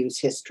people who use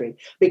history,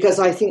 because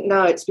I think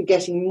now it's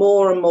getting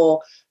more and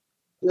more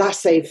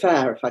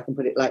laissez-faire, if I can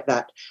put it like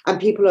that. And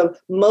people are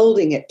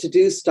moulding it to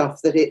do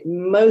stuff that it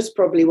most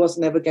probably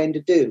wasn't ever going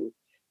to do.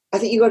 I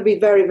think you've got to be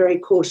very, very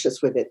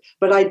cautious with it.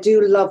 But I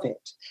do love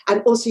it.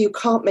 And also you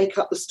can't make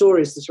up the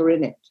stories that are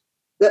in it.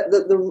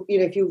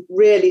 If you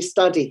really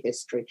study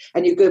history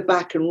and you go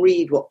back and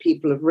read what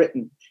people have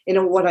written,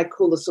 what I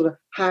call the sort of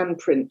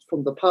handprint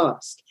from the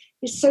past,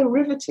 it's so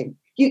riveting.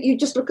 You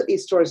just look at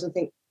these stories and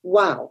think,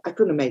 wow, I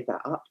couldn't have made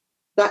that up.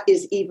 That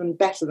is even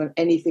better than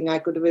anything I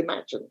could have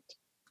imagined.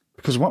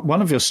 Because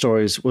one of your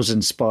stories was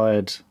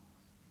inspired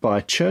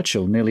by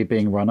Churchill nearly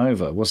being run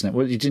over, wasn't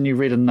it? Didn't you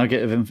read a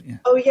nugget of him?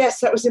 Oh,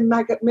 yes, that was in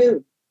Maggot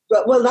Moon.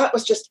 Well, that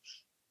was just...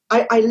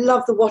 I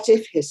love the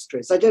what-if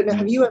histories. I don't know,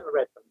 have you ever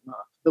read them,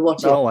 Mark? The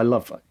what-if? Oh, I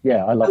love that.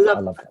 Yeah, I love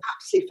that.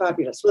 Absolutely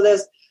fabulous. Well,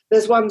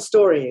 there's one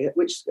story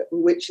which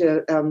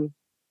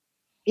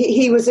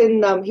he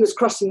was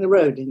crossing the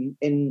road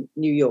in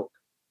New York.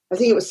 I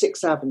think it was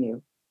 6th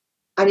Avenue.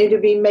 And it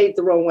had been made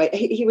the wrong way.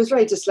 He was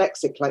very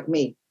dyslexic like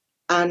me.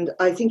 And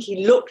I think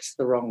he looked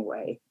the wrong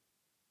way.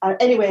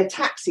 Anyway, a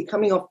taxi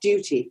coming off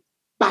duty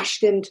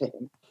bashed into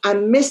him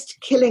and missed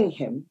killing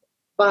him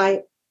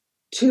by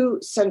 2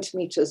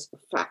 centimetres of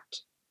fat.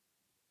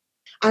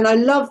 And I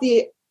love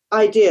the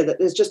idea that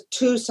there's just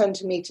 2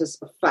 centimetres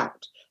of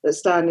fat that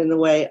stand in the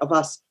way of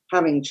us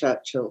having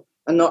Churchill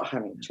and not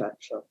having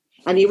Churchill.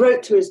 And he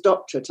wrote to his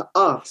doctor to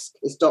ask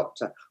his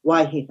doctor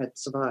why he had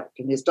survived.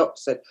 And his doctor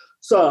said,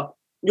 "Sir,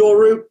 your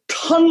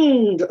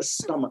rotund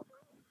stomach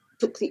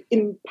took the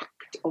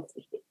impact of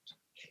the hit.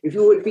 If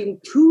you had been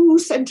 2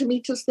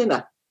 centimetres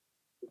thinner,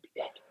 you'd be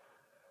dead."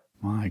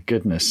 My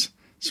goodness.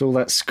 So all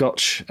that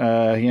Scotch,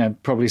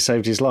 probably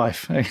saved his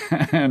life,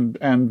 and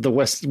the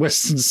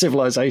Western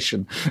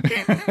civilization.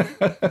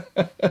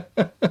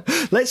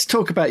 Let's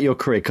talk about your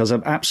career, because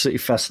I'm absolutely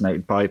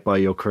fascinated by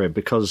your career,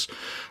 because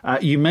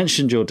you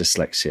mentioned your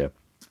dyslexia,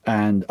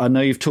 and I know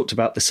you've talked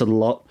about this a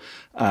lot,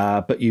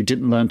 but you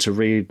didn't learn to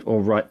read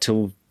or write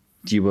till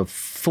you were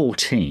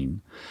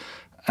 14.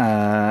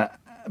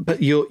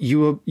 But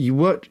you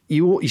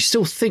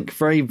still think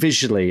very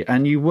visually,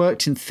 and you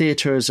worked in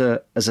theatre as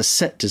a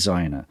set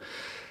designer.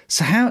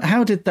 So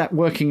how did that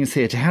working in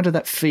theatre, how did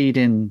that feed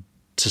in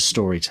to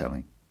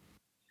storytelling?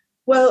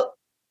 Well,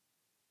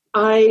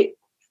 I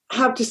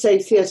have to say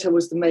theatre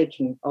was the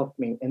making of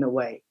me in a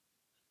way.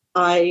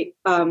 I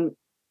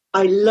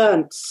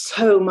learned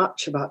so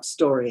much about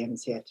story in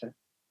theatre.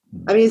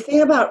 I mean, the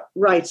thing about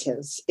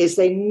writers is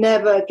they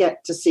never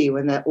get to see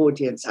when their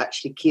audience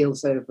actually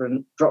keels over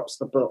and drops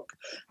the book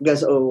and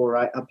goes, oh, all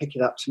right, I'll pick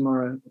it up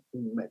tomorrow.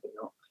 Maybe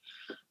not.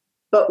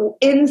 But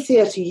in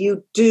theatre,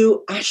 you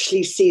do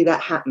actually see that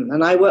happen.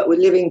 And I work with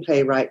living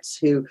playwrights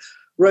who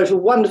wrote a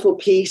wonderful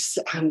piece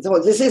and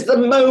thought, this is the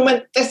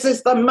moment.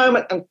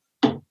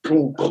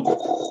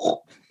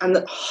 And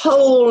the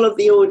whole of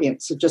the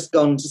audience have just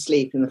gone to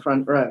sleep in the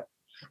front row.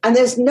 And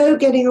there's no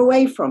getting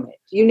away from it.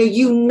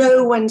 You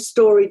know when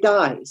story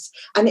dies.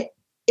 And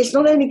it's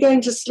not only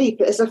going to sleep,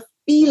 there's a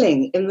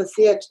feeling in the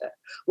theatre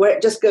where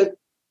it just goes,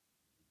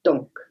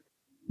 donk,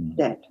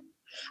 dead.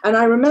 And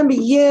I remember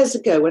years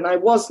ago when I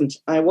wasn't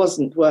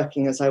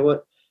working as I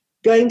worked,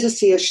 going to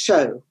see a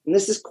show. And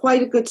this is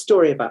quite a good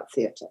story about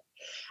theatre.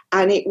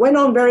 And it went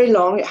on very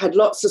long. It had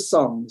lots of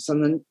songs.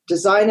 And the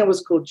designer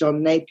was called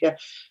John Napier.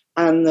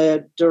 And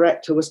the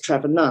director was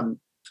Trevor Nunn.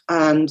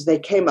 And they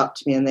came up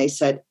to me and they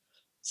said,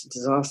 it's a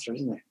disaster,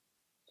 isn't it?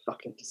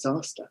 Fucking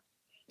disaster.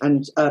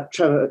 And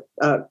Trevor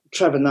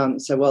Nunn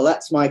said, well,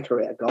 that's my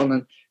career gone.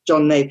 And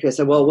John Napier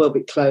said, well, we'll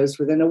be closed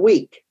within a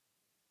week.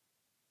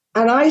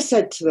 And I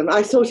said to them,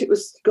 I thought it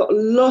was got a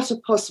lot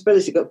of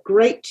possibility, got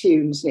great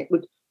tunes, and it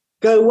would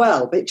go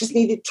well, but it just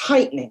needed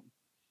tightening.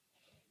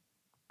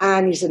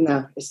 And he said,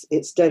 no,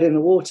 it's dead in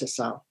the water,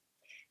 Sal.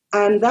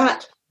 And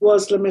that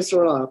was Les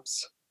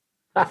Miserables.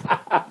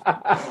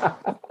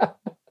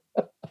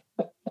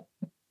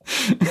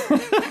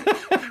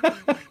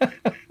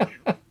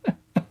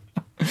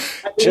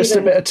 Just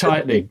a bit of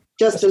tightening.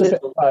 Just a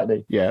little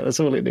tightening. Yeah, that's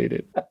all it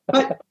needed.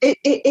 But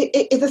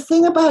the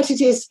thing about it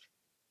is,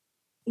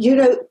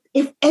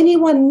 if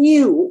anyone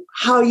knew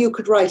how you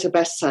could write a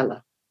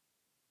bestseller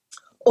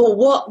or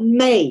what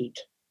made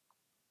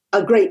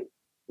a great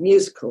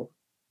musical,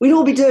 we'd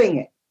all be doing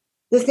it.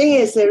 The thing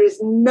is, there is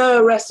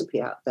no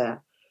recipe out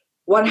there.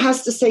 One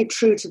has to stay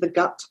true to the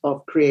gut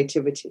of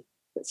creativity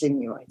that's in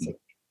you, I think.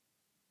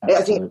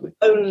 Absolutely. I think it's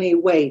the only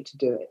way to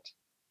do it.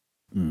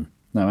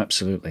 No,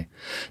 absolutely.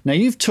 Now,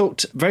 you've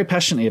talked very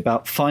passionately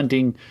about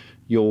finding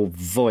your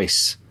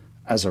voice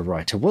as a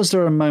writer. Was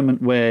there a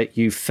moment where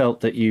you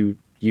felt that you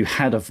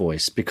had a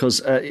voice?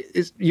 Because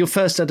your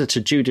first editor,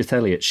 Judith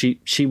Elliott,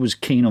 she was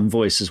keen on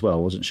voice as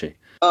well, wasn't she?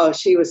 Oh,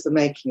 she was the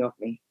making of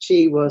me.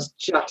 She was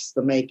just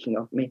the making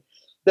of me.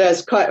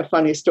 There's quite a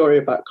funny story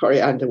about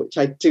Coriander, which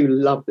I do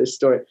love this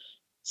story.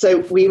 So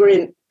we were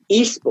in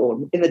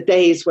Eastbourne in the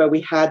days where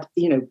we had,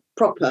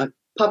 proper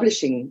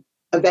publishing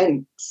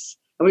events,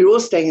 and we were all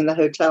staying in the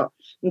hotel.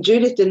 And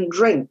Judith didn't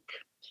drink,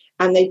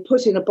 and they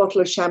put in a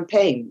bottle of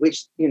champagne,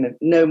 which,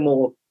 no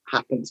more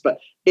happens. But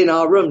in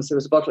our rooms, there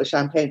was a bottle of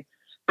champagne.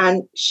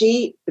 And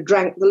she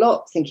drank the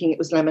lot, thinking it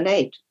was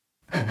lemonade.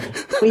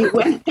 We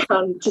went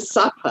down to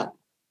supper,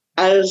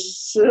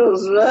 as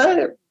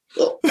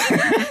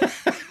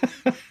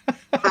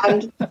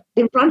and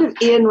in front of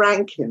Ian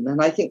Rankin,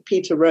 and I think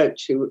Peter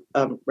Roach, who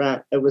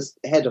was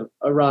head of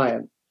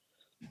Orion,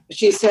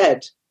 she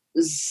said,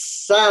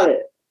 Sally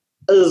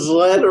is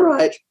going to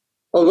write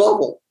a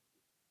novel.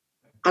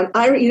 And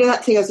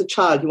that thing as a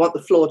child, you want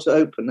the floor to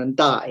open and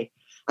die.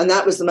 And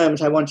that was the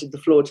moment I wanted the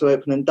floor to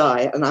open and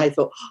die. And I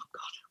thought, oh,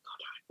 God,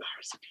 how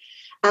embarrassing.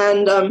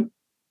 And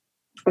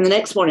the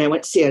next morning I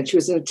went to see her, and she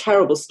was in a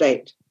terrible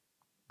state.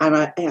 And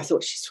I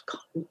thought, she's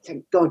forgotten.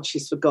 Thank God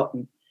she's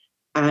forgotten.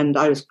 And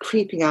I was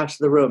creeping out of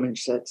the room, and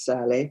she said,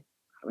 Sally.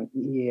 I went,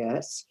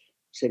 yes.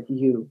 She said,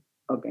 you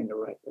are going to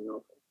write the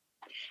novel.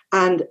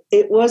 And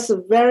it was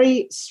a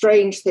very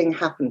strange thing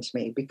happened to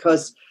me,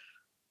 because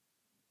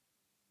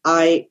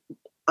I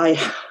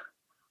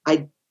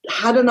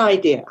had an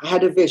idea, I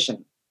had a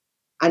vision,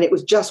 and it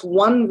was just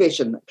one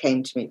vision that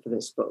came to me for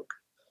this book.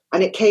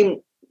 And it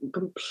came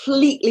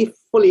completely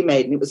fully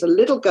made, and it was a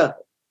little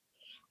girl,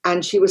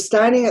 and she was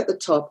standing at the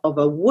top of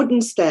a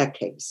wooden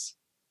staircase,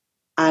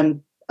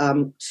 and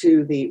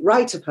to the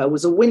right of her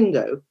was a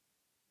window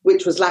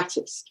which was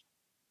latticed,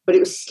 but it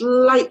was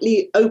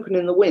slightly open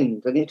in the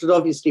wind, and it had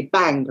obviously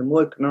banged and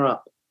woken her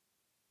up.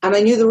 And I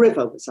knew the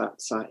river was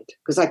outside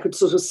because I could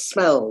sort of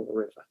smell the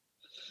river.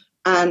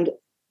 And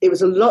it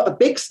was a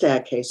big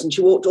staircase, and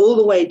she walked all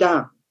the way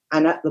down.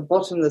 And at the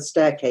bottom of the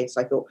staircase,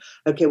 I thought,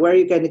 okay, where are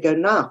you going to go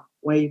now?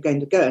 Where are you going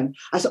to go? And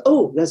I said,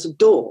 oh, there's a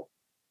door.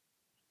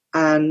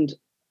 And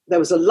there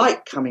was a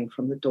light coming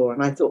from the door.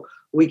 And I thought,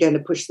 we're going to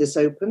push this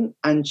open.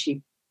 And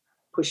she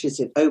pushes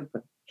it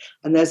open.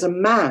 And there's a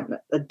man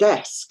at the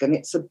desk, and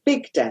it's a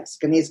big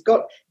desk, and he's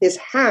got his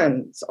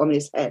hands on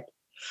his head.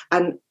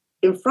 And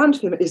in front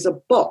of him is a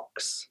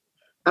box,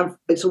 and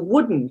it's a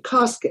wooden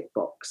casket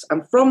box.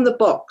 And from the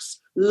box,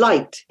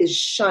 light is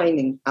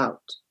shining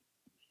out.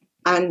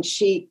 And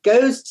she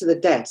goes to the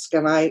desk,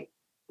 and I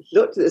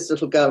looked at this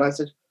little girl, and I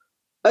said,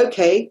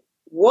 okay,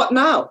 what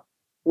now?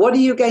 What are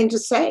you going to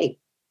say?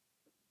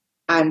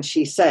 And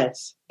she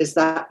says, is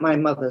that my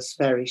mother's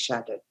fairy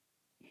shadow?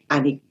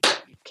 And he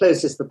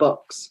closes the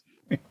box.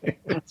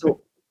 I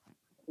thought,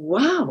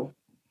 wow,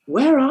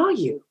 where are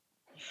you?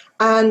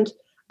 And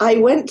I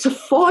went to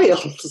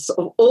Foyles,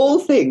 of all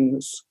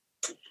things,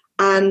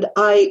 and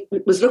I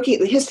was looking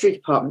at the history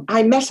department.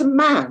 I met a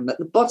man at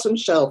the bottom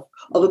shelf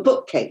of a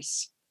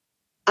bookcase.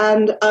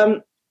 And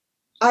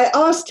I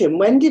asked him,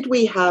 when did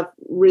we have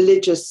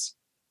religious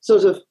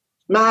sort of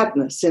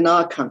madness in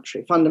our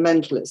country,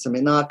 fundamentalism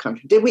in our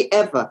country? Did we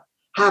ever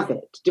have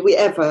it? Did we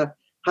ever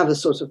have a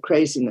sort of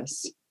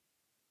craziness?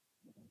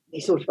 He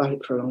thought about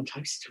it for a long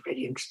time. It's a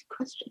really interesting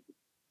question.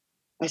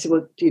 I said,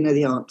 well, do you know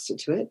the answer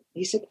to it?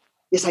 He said,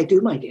 yes, I do,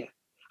 my dear.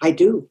 I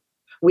do.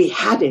 We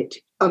had it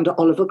under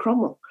Oliver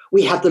Cromwell.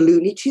 We had the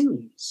Looney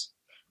Tunes.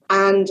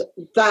 And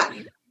that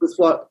was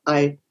what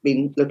I've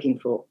been looking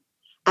for.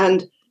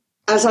 And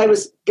as I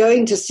was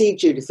going to see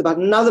Judith about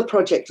another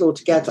project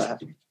altogether,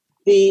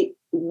 the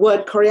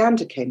word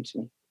coriander came to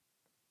me.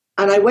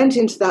 And I went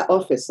into that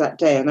office that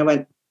day and I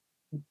went,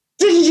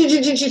 and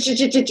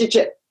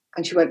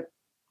she went,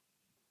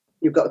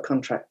 you've got a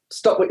contract.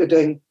 Stop what you're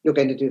doing. You're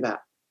going to do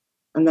that.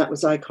 And that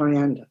was I,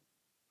 Coriander.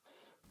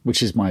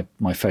 Which is my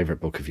favourite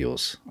book of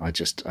yours. I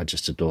just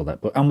adore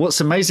that book. And what's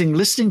amazing,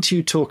 listening to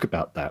you talk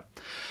about that,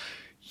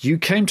 you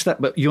came to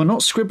that, but you're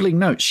not scribbling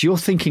notes. You're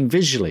thinking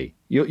visually.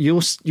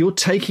 You're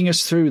taking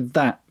us through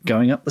that,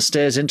 going up the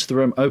stairs into the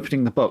room,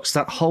 opening the box.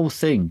 That whole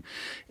thing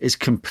is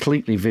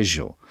completely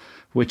visual,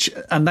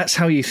 and that's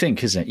how you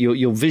think, isn't it?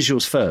 You're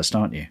visuals first,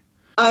 aren't you?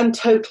 I'm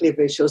totally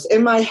visuals.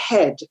 In my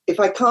head, if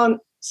I can't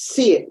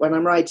see it when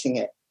I'm writing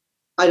it,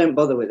 I don't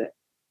bother with it.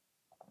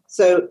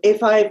 So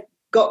if I've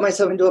got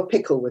myself into a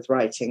pickle with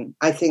writing,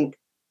 I think,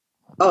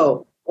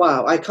 oh,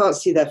 wow, I can't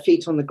see their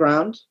feet on the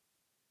ground.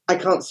 I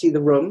can't see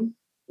the room.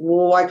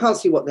 Well, I can't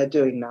see what they're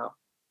doing now.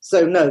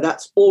 So no,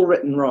 that's all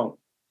written wrong.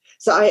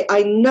 So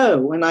I know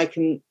when I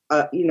can,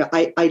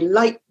 I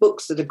like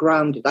books that are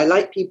grounded. I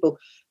like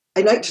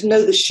to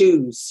know the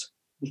shoes.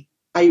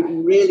 I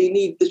really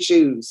need the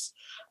shoes.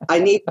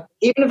 Even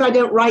if I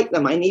don't write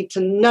them, I need to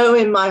know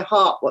in my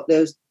heart what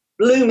those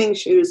blooming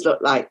shoes look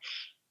like.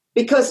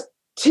 Because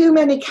too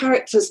many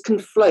characters can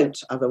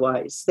float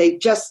otherwise. They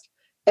just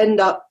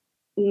end up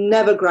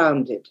never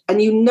grounded.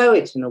 And you know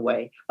it in a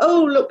way.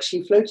 Oh, look,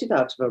 she floated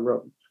out of a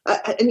room.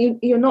 And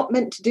you're not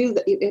meant to do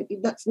that.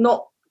 That's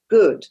not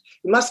good.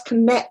 You must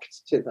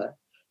connect to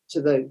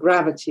the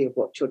gravity of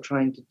what you're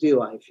trying to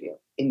do, I feel,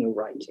 in your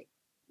writing.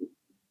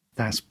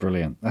 That's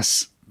brilliant.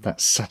 That's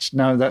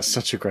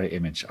such a great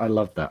image. I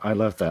love that.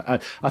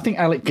 I think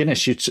Alec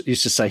Guinness used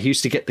to say he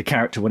used to get the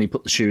character when he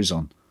put the shoes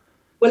on.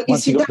 Well, you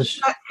see,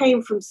 that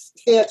came from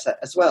theatre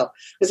as well.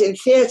 Because in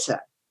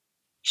theatre,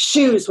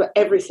 shoes were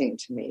everything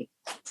to me.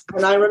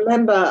 And I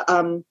remember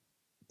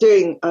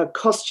doing a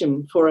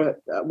costume for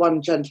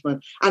one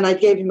gentleman, and I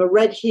gave him a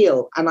red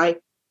heel, and I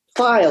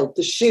filed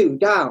the shoe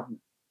down.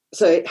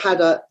 So it had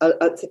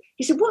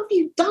he said, what have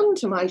you done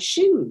to my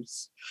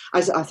shoes?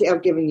 I said, I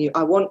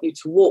want you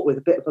to walk with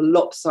a bit of a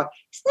lopside.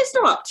 He said, that's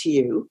not up to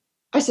you.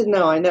 I said,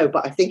 no, I know,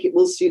 but I think it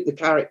will suit the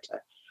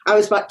character. I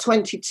was about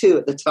 22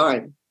 at the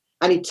time.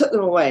 And he took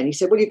them away and he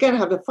said, well, you're going to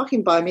have to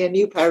fucking buy me a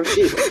new pair of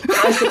shoes. And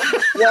I said,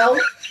 well,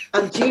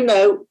 and do you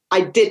know,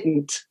 I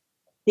didn't.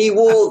 He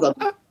wore them.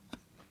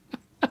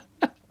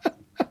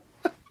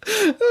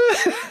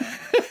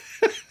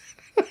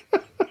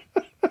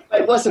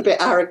 It was a bit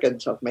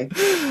arrogant of me.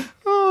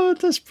 Oh,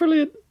 that's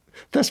brilliant.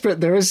 That's brilliant.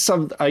 There is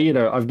some,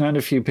 I've known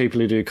a few people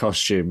who do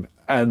costume,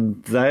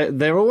 and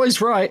they're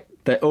always right.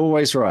 They're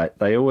always right.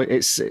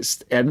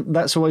 And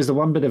that's always the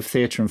one bit of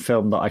theatre and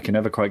film that I can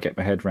never quite get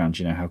my head around.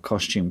 How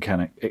costume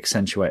can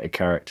accentuate a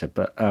character,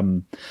 but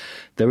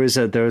there is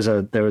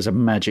a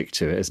magic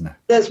to it, isn't there?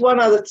 There's one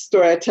other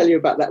story I tell you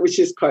about that, which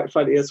is quite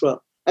funny as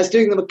well. I was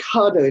doing the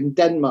Mikado in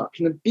Denmark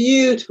in a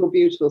beautiful,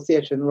 beautiful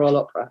theatre in the Royal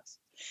Opera House,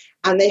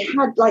 and they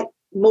had like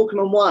Morecambe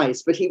and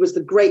Wise, but he was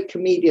the great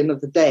comedian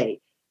of the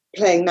day,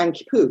 playing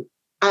Nanki Poo,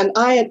 and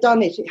I had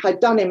done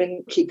him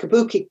in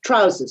kabuki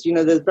trousers.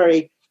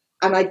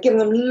 And I'd given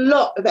them a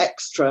lot of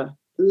extra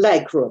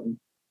leg room,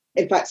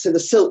 in fact, so the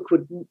silk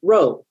would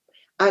roll.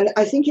 And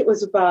I think it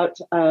was about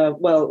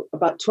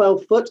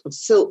 12 foot of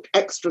silk,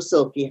 extra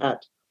silk he had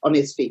on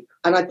his feet.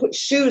 And I put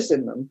shoes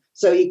in them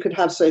so he could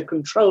have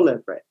control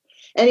over it.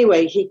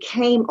 Anyway, he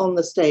came on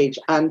the stage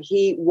and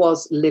he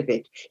was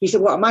livid. He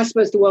said, well, am I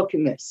supposed to work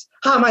in this?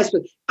 How am I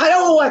supposed to? I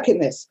don't work in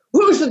this.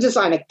 Who's the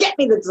designer? Get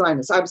me the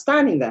designer. So I'm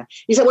standing there.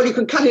 He said, well, you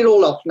can cut it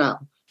all off now.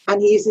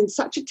 And he's in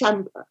such a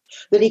temper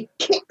that he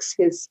kicks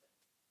his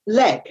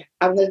leg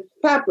and the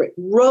fabric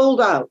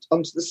rolled out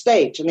onto the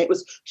stage, and it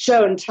was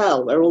show and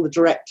tell where all the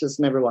directors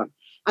and everyone,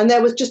 and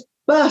there was just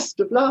burst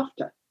of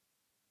laughter.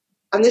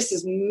 And this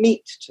is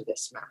meat to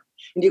this man.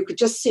 And you could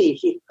just see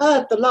he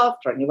heard the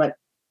laughter and he went,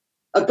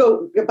 oh,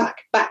 go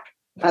back.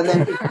 And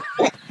then he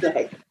went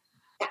leg.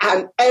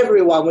 And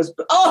everyone was,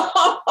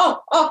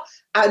 oh.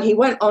 And he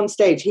went on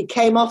stage. He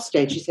came off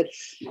stage. He said,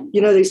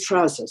 you know these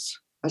trousers?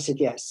 I said,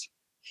 yes.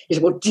 He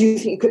said, well, do you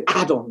think you could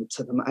add on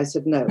to them? I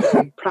said, no.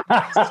 We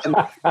practiced and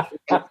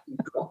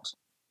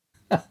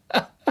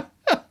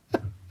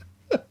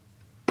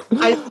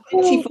I'm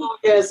 24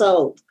 years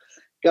old.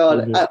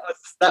 God,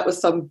 that was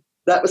some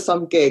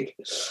gig.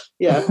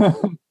 Yeah.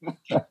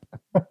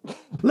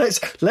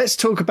 Let's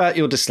talk about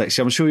your dyslexia.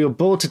 I'm sure you're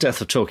bored to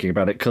death of talking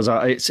about it because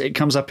it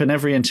comes up in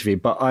every interview,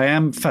 but I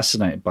am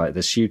fascinated by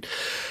this.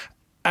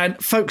 And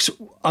folks,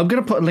 I'm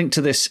going to put a link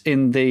to this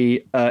in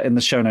the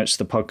show notes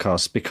of the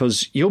podcast,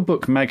 because your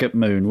book Maggot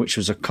Moon, which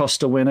was a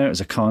Costa winner, it was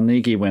a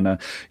Carnegie winner,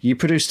 you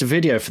produced a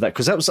video for that,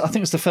 because I think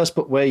it was the first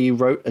book where you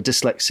wrote a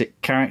dyslexic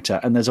character,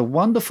 and there's a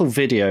wonderful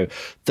video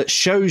that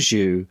shows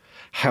you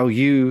how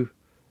you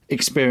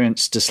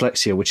experience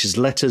dyslexia, which is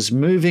letters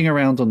moving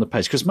around on the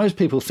page, because most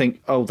people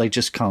think, oh, they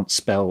just can't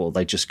spell or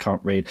they just can't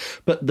read,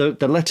 but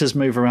the letters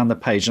move around the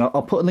page. And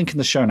I'll put a link in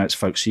the show notes,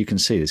 folks, so you can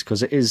see this,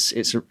 because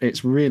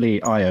it's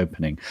really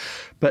eye-opening.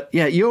 But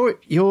yeah, your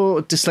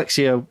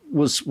dyslexia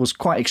was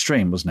quite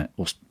extreme, wasn't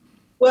it?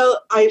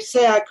 Well, I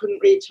say I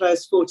couldn't read till I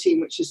was 14,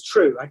 which is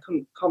true. I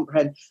couldn't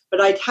comprehend, but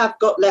I have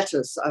got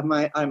letters.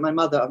 My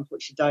mother,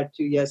 unfortunately, died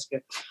 2 years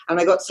ago, and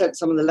I got sent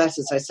some of the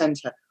letters I sent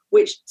her,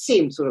 which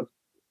seemed sort of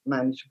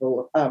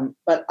manageable,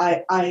 but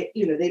they're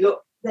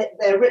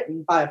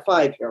written by a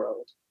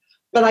 5-year-old.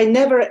 But I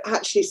never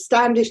actually,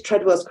 Standish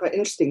Treadwell's quite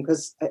interesting,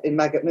 because in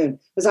Maggot Moon,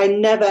 because I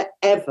never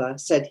ever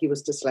said he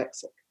was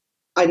dyslexic.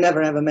 I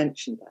never ever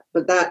mentioned that,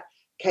 but that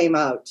came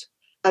out.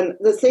 And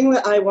the thing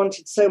that I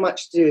wanted so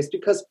much to do is,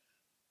 because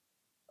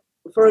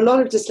for a lot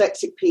of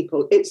dyslexic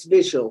people, it's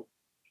visual.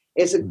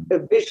 It's a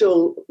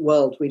visual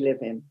world we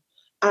live in,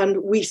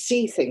 and we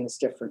see things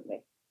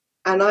differently.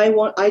 And I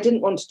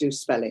didn't want to do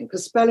spelling,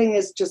 because spelling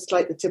is just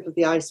like the tip of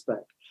the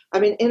iceberg. I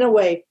mean, in a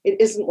way,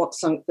 it isn't what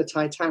sunk the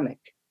Titanic.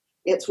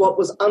 It's what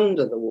was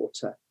under the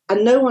water.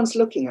 And no one's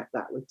looking at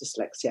that with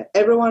dyslexia.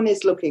 Everyone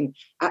is looking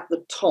at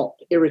the top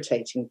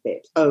irritating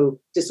bit. Oh,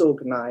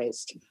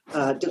 disorganized,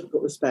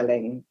 difficult with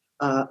spelling,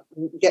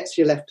 gets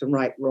your left and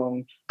right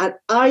wrong. And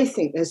I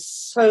think there's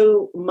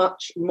so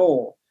much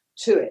more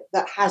to it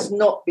that has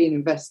not been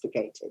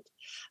investigated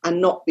and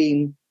not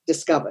been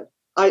discovered.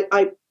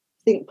 I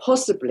think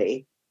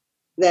possibly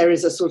there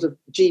is a sort of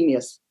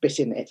genius bit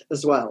in it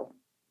as well.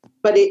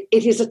 But it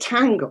is a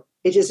tangle.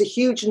 It is a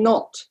huge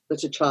knot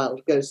that a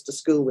child goes to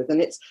school with,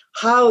 and it's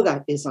how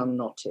that is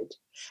unknotted,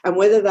 and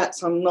whether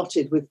that's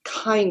unknotted with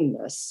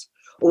kindness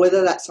or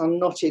whether that's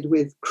unknotted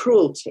with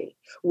cruelty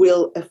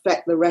will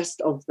affect the rest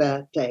of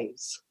their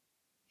days.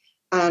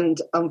 And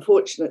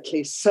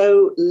unfortunately,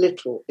 so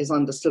little is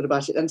understood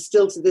about it. And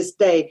still to this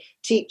day,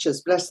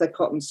 teachers, bless their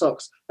cotton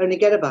socks, only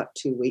get about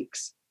 2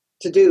 weeks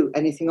to do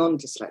anything on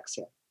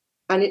dyslexia.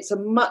 And it's a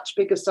much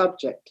bigger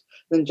subject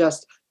than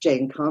just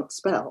Jane can't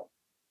spell.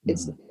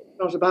 It's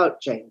not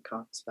about Jane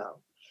can't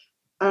spell.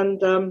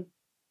 And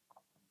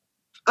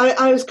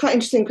I was quite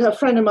interesting, because a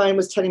friend of mine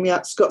was telling me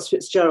about Scott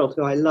Fitzgerald,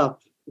 who I love.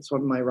 It's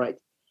one of my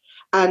writers.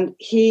 And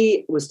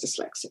he was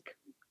dyslexic.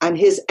 And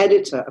his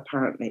editor,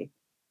 apparently,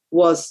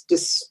 was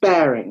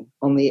despairing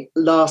on the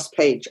last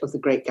page of The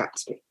Great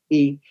Gatsby.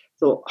 He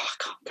thought, I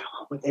can't go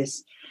on with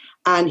this.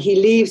 And he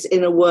leaves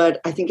in a word,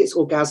 I think it's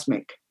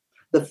orgasmic.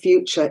 The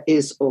future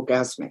is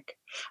orgasmic.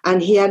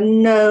 And he had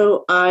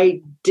no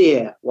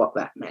idea what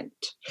that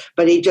meant.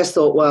 But he just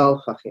thought,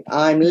 well, fuck it,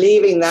 I'm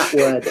leaving that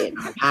word in.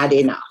 I've had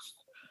enough.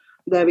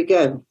 There we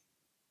go.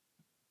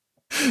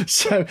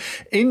 So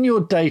in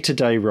your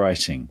day-to-day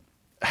writing,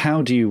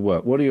 how do you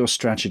work? What are your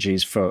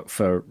strategies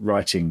for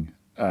writing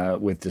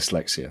with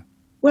dyslexia?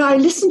 Well, I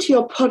listened to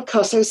your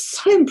podcast. I was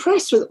so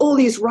impressed with all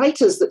these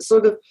writers that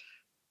sort of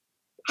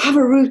have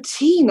a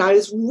routine. I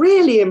was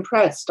really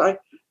impressed. I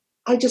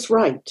just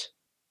write.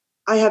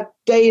 I have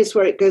days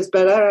where it goes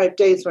better. I have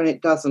days when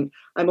it doesn't.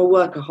 I'm a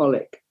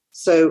workaholic.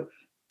 So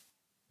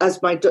as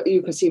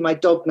you can see, my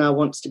dog now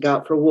wants to go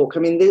out for a walk. I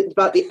mean, it's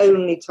about the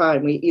only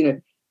time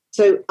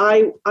so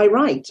I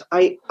write.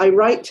 I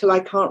write till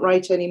I can't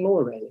write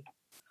anymore, really.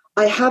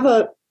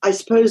 I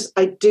suppose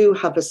I do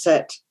have a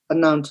set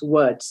amount of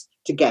words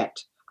to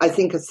get. I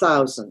think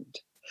 1,000.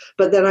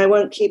 But then I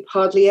won't keep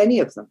hardly any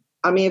of them.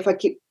 I mean, if I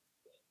keep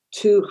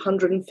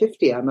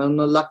 250, I'm on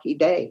a lucky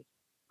day.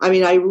 I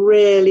mean, I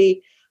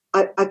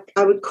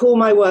would call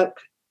my work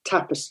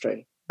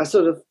tapestry. I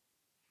sort of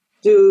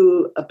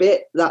do a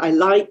bit that I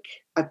like.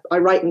 I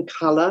write in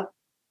colour.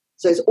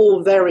 So it's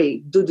all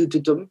very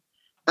do-do-do-dum.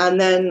 And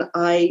then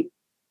I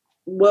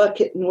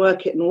work it and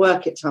work it and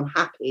work it till I'm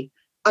happy.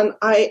 And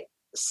I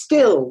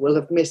still will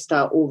have missed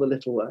out all the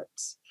little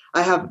words.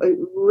 I have a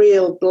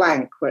real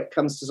blank where it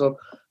comes to sort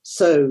of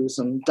so's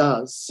and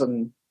does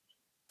and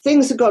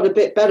things have got a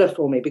bit better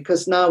for me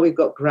because now we've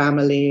got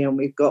Grammarly and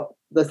we've got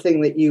the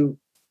thing that you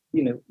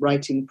know,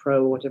 Writing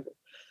Pro or whatever.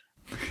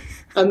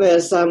 And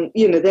there's,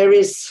 you know, there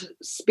is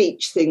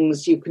speech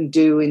things you can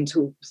do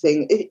into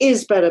thing. It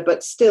is better,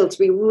 but still, to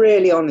be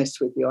really honest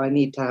with you, I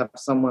need to have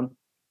someone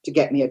to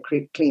get me a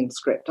clean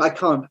script. I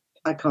can't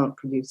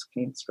produce a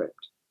clean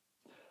script.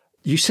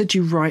 You said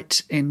you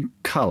write in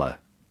colour.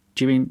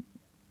 Do you mean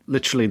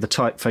literally the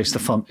typeface, the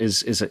font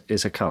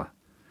is a colour?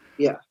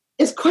 Yeah.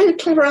 It's quite a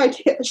clever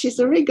idea. She's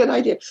a really good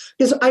idea.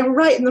 Because I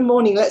write in the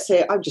morning, let's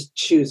say I just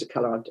choose a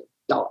colour, I'll do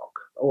dark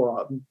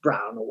or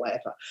brown or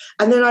whatever.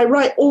 And then I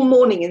write all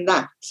morning in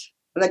that.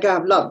 And I go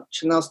have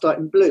lunch and I'll start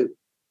in blue.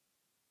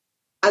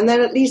 And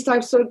then at least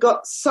I've sort of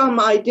got some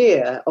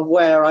idea of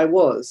where I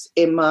was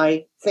in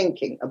my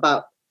thinking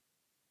about,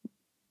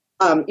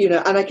 you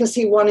know, and I can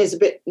see one is a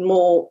bit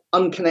more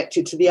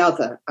unconnected to the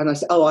other. And I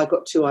say, oh, I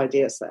got two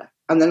ideas there.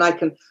 And then I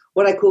can,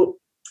 what I call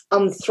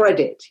unthread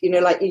it, you know,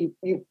 like you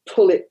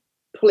pull it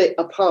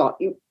apart,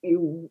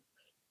 you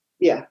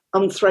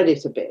unthread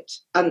it a bit.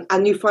 And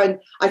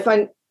I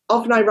find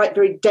often I write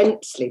very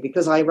densely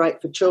because I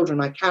write for children,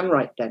 I can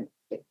write densely.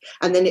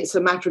 And then it's a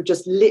matter of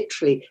just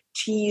literally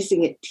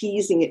teasing it,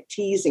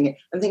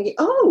 and thinking,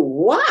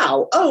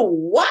 oh,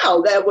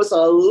 wow, there was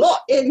a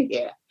lot in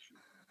here.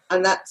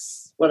 And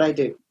that's what I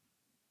do.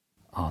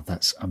 Oh,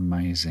 that's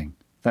amazing.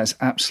 That's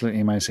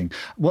absolutely amazing.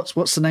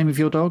 What's the name of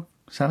your dog,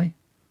 Sally?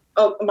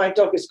 Oh, my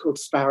dog is called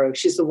Sparrow.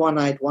 She's the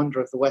one-eyed wonder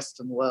of the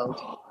Western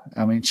world.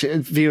 I mean,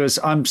 viewers,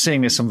 I'm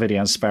seeing this on video,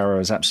 and Sparrow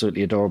is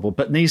absolutely adorable,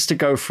 but needs to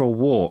go for a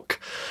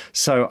walk.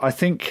 So I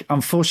think,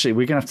 unfortunately,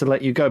 we're going to have to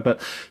let you go. But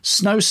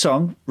Snow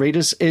Song,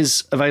 readers,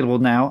 is available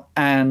now,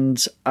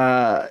 and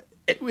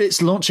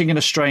it's launching in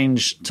a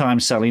strange time,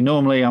 Sally.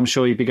 Normally, I'm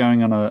sure you'd be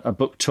going on a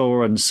book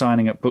tour and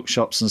signing at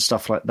bookshops and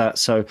stuff like that.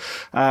 So,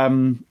 I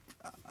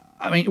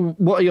mean,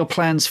 what are your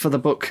plans for the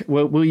book?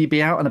 Will you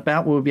be out and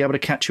about? Will we be able to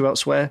catch you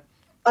elsewhere?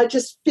 I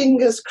just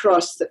fingers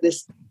crossed that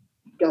this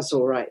does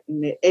all right.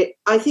 And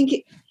I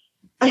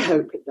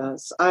hope it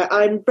does.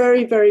 I'm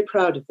very, very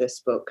proud of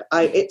this book.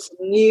 It's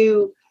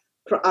new.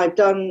 I've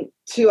done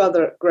two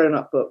other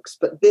grown-up books,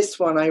 but this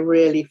one I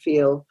really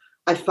feel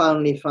I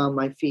finally found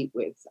my feet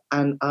with.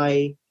 And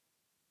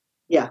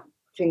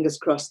fingers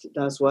crossed it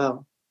does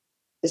well.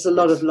 There's a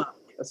lot of luck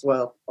as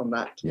well on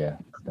that. Yeah.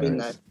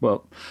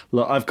 Well,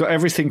 look, I've got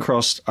everything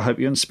crossed. I hope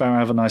you and Sparrow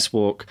have a nice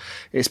walk.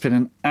 It's been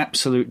an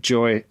absolute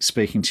joy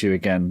speaking to you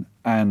again,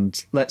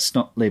 and let's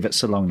not leave it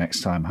so long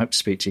next time. Hope to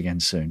speak to you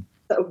again soon.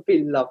 That would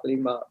be lovely,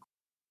 Mark.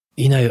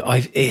 You know,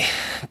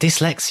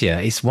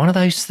 dyslexia is one of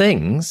those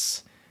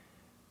things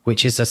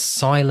which is a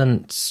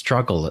silent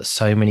struggle that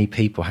so many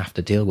people have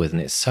to deal with.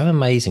 And it's so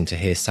amazing to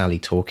hear Sally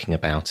talking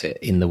about it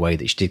in the way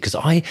that she did, because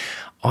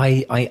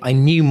I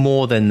knew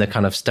more than the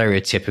kind of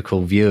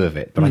stereotypical view of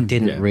it, but I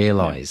didn't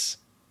realize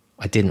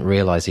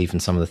even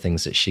some of the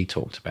things that she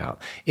talked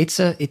about. It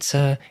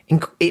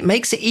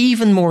makes it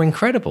even more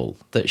incredible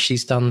that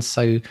she's done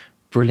so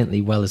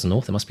brilliantly well as an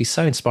author. It must be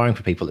so inspiring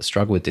for people that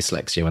struggle with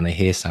dyslexia when they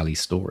hear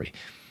Sally's story.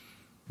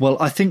 Well,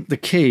 I think the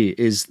key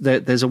is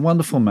that there's a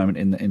wonderful moment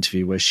in the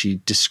interview where she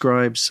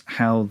describes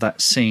how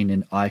that scene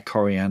in I,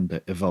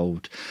 Coriander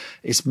evolved.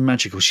 It's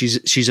magical. She's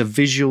a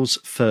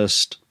visuals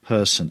first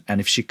person,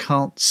 and if she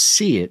can't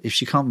see it, if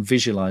she can't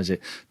visualize it,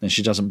 then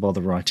she doesn't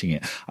bother writing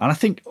it. And I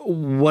think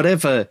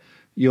whatever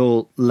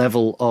your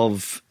level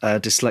of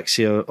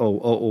dyslexia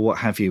or what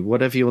have you,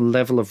 whatever your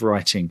level of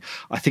writing,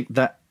 I think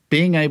that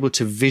being able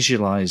to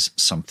visualize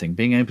something,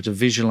 being able to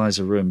visualize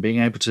a room, being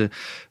able to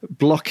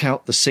block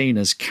out the scene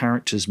as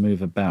characters move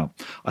about,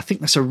 I think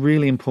that's a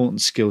really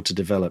important skill to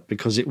develop,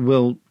 because it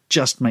will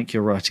just make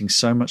your writing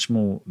so much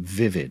more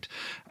vivid.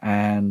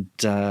 And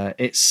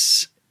that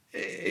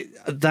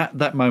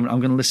moment,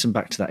 I'm going to listen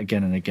back to that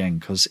again and again,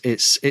 because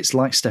it's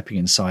like stepping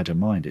inside her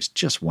mind. It's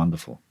just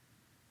wonderful.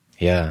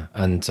 Yeah,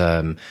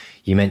 and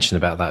you mentioned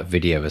about that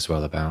video as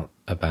well,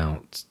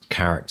 about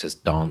characters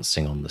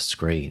dancing on the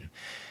screen.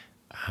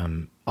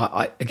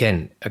 I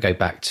go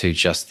back to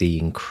just the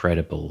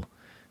incredible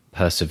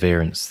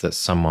perseverance that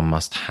someone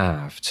must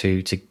have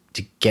to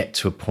get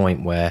to a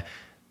point where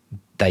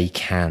they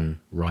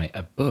can write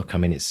a book. I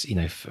mean, it's, you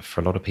know,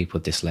 for a lot of people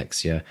with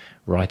dyslexia,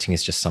 writing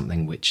is just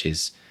something which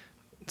is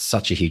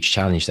such a huge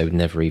challenge. They would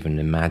never even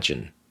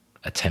imagine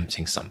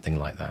attempting something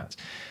like that.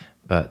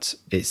 But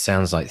it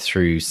sounds like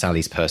through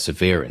Sally's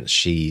perseverance,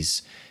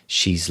 she's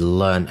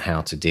learned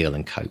how to deal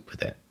and cope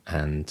with it.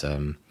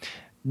 And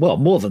well,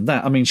 more than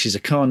that, I mean, she's a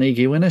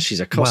Carnegie winner,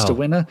 she's a Costa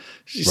winner,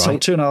 she's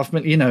sold 2.5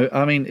 million. You know,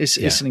 I mean, it's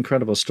an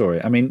incredible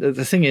story. I mean,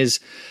 the thing is,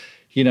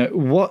 you know,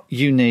 what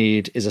you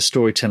need is a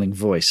storytelling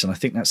voice, and I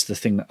think that's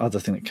the other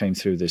thing that came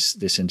through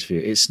this interview.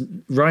 It's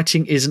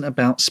writing isn't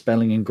about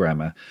spelling and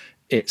grammar;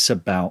 it's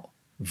about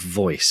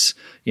voice.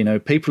 You know,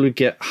 people who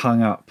get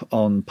hung up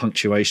on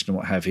punctuation and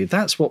what have you,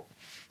 that's what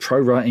pro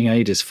writing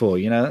aid is for.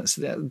 You know,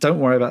 don't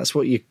worry about that's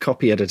what your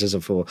copy editors are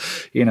for,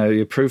 you know,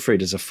 your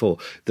proofreaders are for.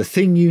 The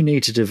thing you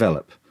need to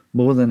develop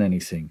more than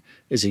anything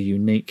is a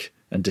unique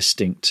and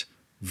distinct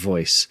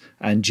voice,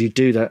 and you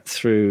do that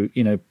through,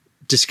 you know,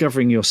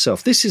 discovering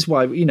yourself. This is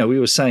why, we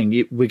were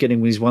saying we're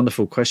getting these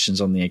wonderful questions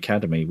on the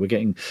Academy. We're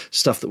getting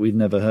stuff that we've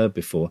never heard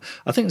before.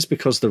 I think it's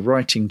because the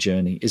writing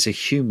journey is a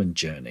human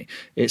journey.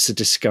 It's a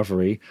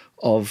discovery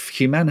of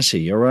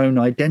humanity, your own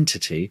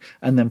identity,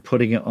 and then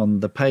putting it on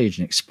the page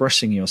and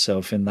expressing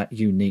yourself in that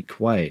unique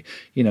way.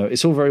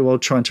 It's all very well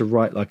trying to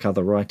write like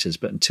other writers,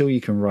 but until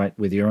you can write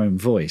with your own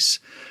voice,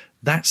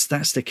 that's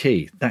the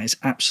key. That is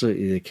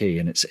absolutely the key,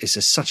 and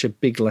it's such a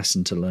big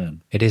lesson to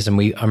learn. It is, and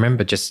I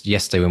remember just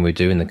yesterday when we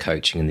were doing the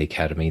coaching in the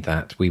Academy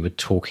that we were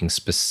talking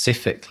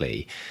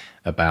specifically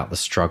about the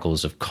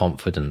struggles of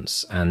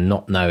confidence and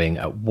not knowing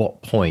at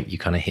what point you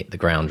kind of hit the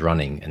ground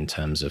running in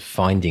terms of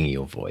finding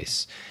your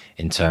voice,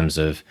 in terms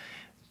of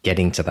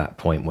getting to that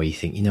point where you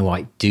think,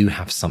 I do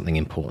have something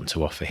important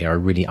to offer here.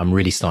 I'm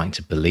really starting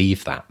to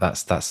believe that.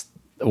 That's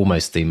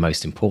almost the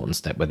most important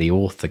step, where the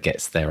author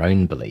gets their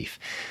own belief.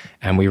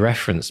 And we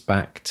referenced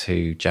back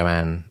to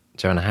Joanna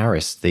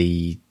Harris,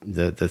 the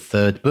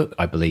third book,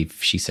 I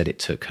believe she said it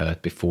took her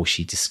before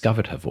she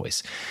discovered her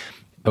voice.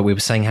 But we were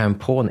saying how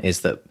important it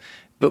is that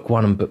book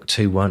 1 and book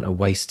 2 weren't a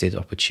wasted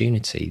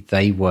opportunity.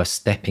 They were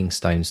stepping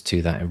stones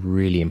to that, a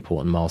really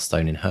important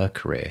milestone in her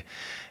career.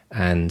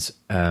 And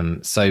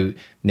so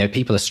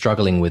people are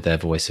struggling with their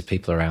voice. If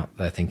people are out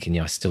there thinking,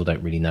 I still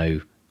don't really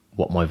know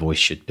what my voice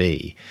should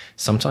be,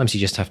 sometimes you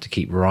just have to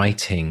keep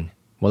writing.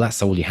 Well,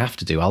 that's all you have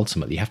to do.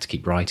 Ultimately, you have to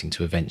keep writing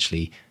to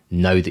eventually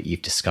know that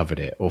you've discovered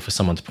it, or for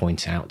someone to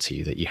point out to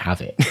you that you have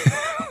it,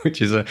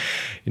 which is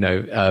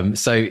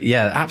so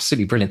yeah,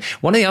 absolutely brilliant.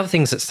 One of the other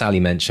things that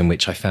Sally mentioned,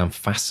 which I found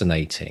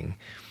fascinating,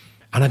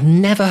 and I've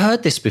never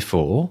heard this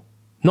before,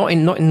 not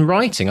in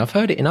writing. I've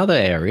heard it in other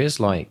areas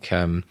like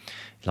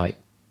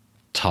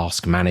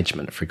task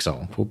management, for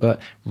example, but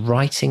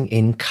writing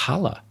in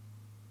color.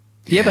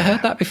 You ever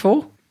heard that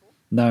before?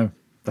 No,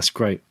 that's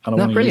great. I don't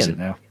want to use it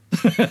now.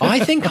 I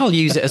think I'll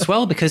use it as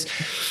well, because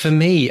for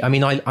me, I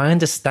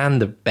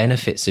understand the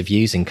benefits of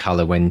using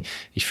color when,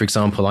 for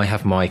example, I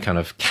have my kind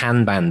of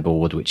Kanban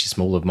board, which is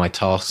all of my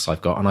tasks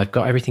I've got, and I've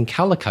got everything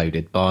color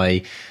coded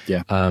by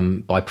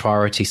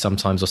priority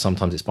sometimes, or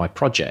sometimes it's by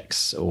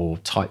projects or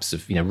types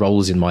of,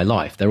 roles in my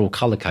life. They're all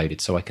color coded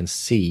so I can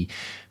see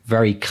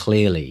very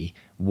clearly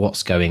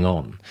what's going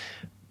on.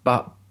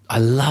 But I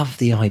love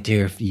the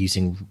idea of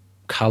using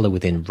color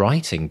within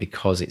writing,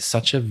 because it's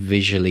such a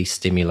visually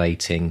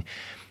stimulating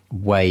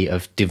way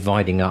of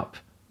dividing up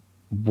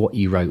what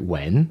you wrote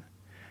when,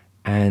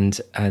 and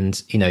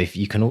if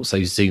you can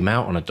also zoom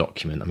out on a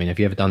document. Have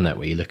you ever done that,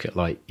 where you look at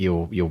like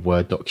your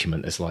Word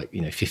document as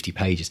 50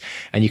 pages,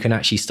 and you can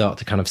actually start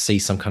to kind of see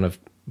some kind of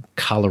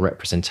color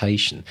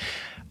representation?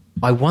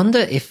 I wonder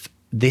if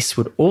this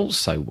would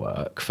also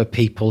work for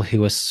people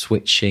who are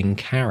switching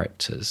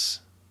characters.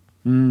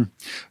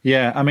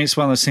 Yeah, it's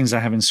one of those things I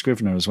have in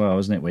Scrivener as well,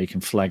 isn't it, where you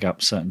can flag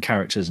up certain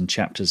characters and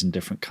chapters in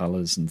different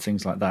colours and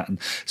things like that. And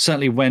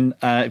certainly when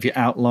if you're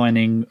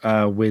outlining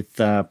with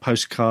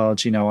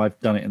postcards, I've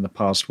done it in the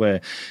past where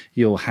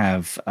you'll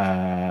have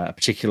a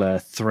particular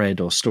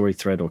thread or story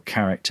thread or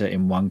character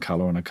in one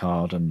colour on a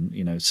card,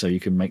 and so you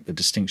can make the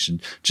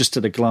distinction just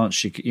at a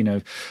glance.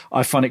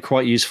 I find it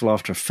quite useful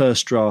after a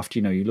first draft.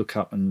 You look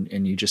up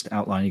and you just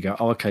outline, you go,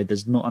 oh, okay,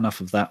 there's not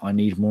enough of that, I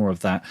need more of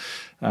that.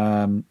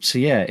 So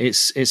yeah,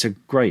 it's a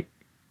great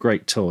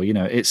tool.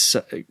 It's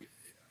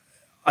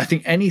I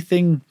think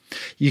anything,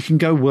 you can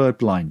go word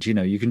blind.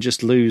 You can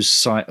just lose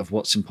sight of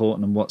what's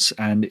important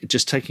and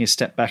just taking a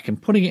step back and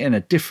putting it in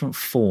a different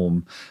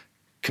form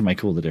can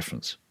make all the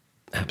difference.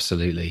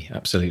 Absolutely.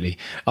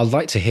 I'd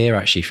like to hear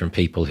actually from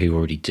people who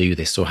already do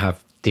this or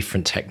have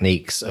different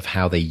techniques of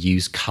how they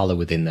use color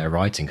within their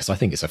writing, because I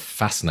think it's a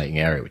fascinating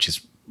area, which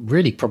is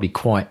really probably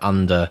quite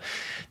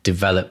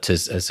underdeveloped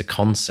as a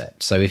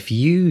concept. So if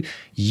you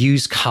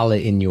use color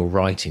in your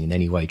writing in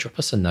any way, drop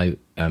us a note,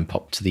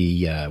 pop to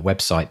the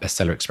website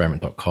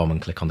bestsellerexperiment.com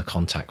and click on the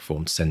contact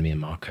form to send me and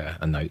Mark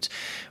a note,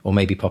 or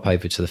maybe pop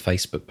over to the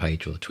Facebook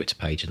page or the Twitter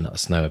page and let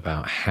us know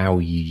about how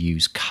you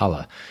use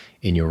color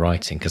in your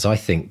writing, because I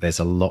think there's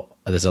a lot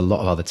of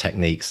other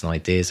techniques and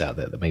ideas out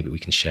there that maybe we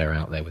can share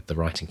out there with the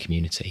writing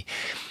community.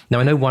 Now,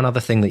 I know one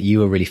other thing that you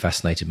were really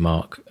fascinated,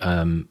 Mark,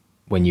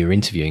 when you were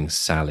interviewing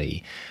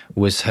Sally,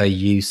 was her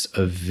use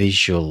of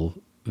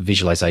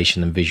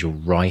visualization and visual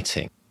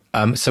writing.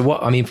 So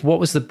what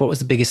was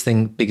the biggest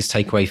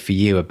takeaway for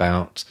you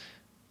about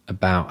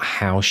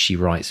how she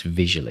writes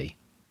visually?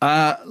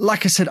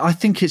 Like I said, I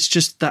think it's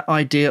just that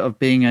idea of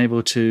being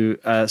able to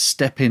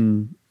step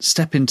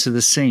into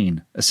the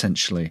scene,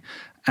 essentially,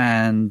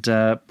 and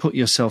put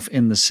yourself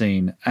in the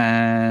scene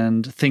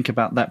and think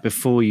about that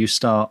before you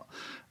start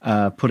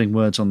putting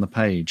words on the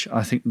page.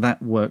 I think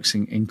that works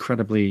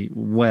incredibly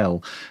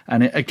well.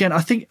 And I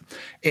think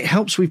it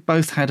helps. We've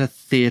both had a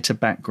theatre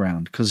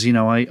background because,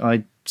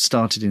 I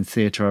started in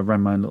theatre. I ran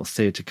my own little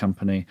theatre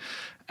company,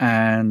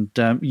 and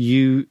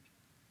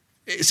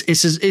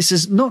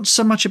it's not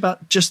so much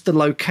about just the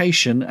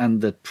location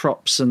and the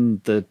props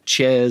and the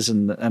chairs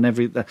and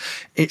everything.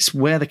 It's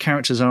where the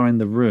characters are in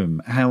the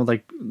room, how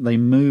they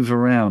move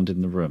around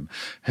in the room,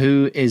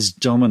 who is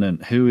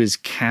dominant, who is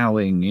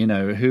cowing,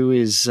 who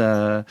is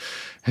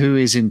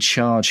in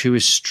charge, who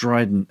is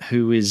strident,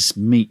 who is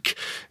meek.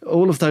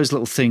 All of those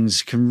little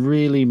things can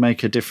really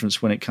make a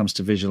difference when it comes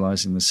to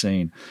visualizing the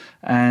scene.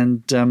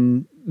 And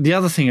the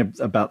other thing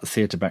about the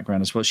theatre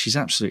background as well, she's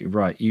absolutely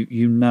right.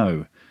 You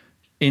know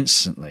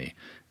instantly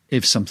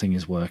if something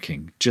is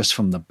working just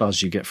from the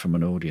buzz you get from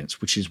an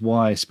audience, which is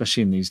why,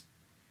 especially in these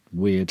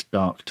weird,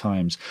 dark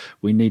times,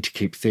 we need to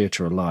keep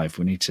theatre alive.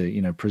 We need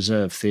to,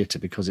 preserve theatre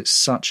because it's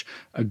such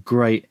a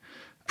great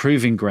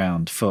proving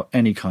ground for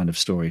any kind of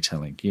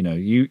storytelling.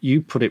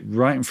 You put it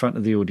right in front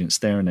of the audience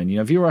there and then.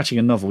 If you're writing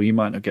a novel, you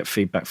might not get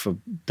feedback for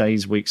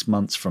days, weeks,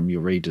 months from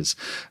your readers.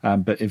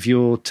 But if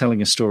you're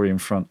telling a story in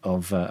front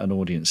of an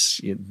audience,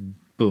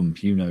 boom,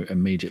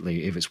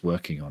 immediately if it's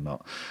working or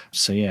not.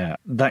 So yeah,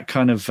 that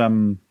kind of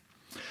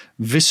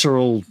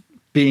visceral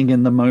being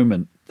in the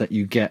moment that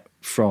you get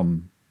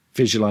from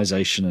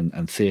visualization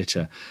and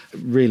theatre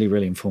really,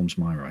 really informs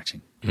my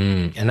writing.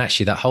 And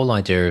actually that whole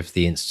idea of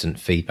the instant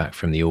feedback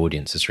from the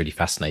audience is really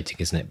fascinating,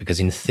 isn't it? Because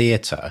in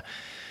theatre,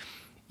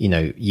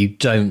 you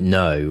don't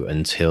know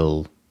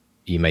until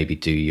you maybe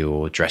do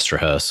your dress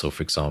rehearsal,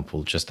 for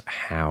example, just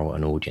how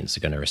an audience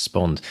are going to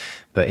respond.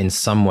 But in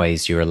some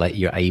ways, you're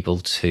able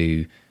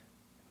to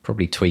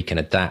probably tweak and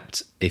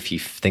adapt if you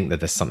think that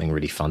there's something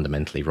really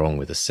fundamentally wrong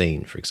with a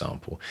scene, for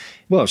example.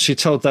 Well, she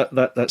told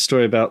that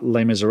story about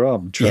Les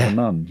Miserables, Trevor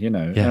Nunn,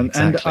 Yeah,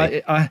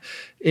 exactly. And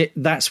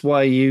that's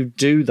why you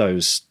do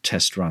those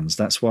test runs.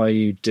 That's why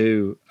you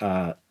do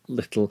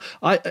little.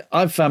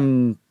 I've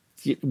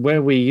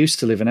where we used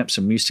to live in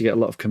Epsom, we used to get a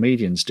lot of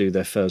comedians do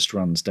their first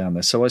runs down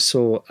there. So I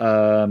saw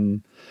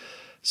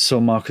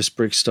Marcus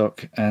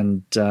Brigstock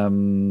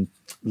and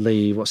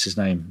Lee. What's his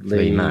name?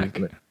 Lee Mack.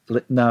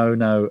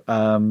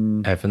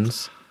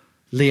 Evans.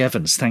 Lee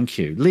Evans, thank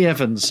you. Lee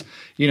Evans,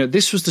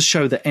 this was the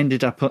show that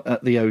ended up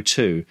at the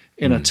O2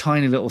 in a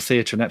tiny little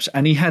theatre in Epsom.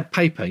 And he had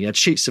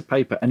sheets of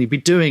paper, and he'd be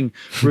doing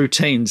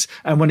routines.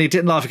 And when he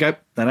didn't laugh, he'd go,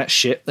 "No, that's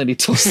shit." Then he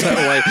tossed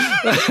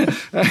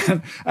that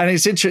away. And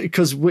it's interesting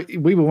because we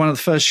were one of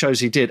the first shows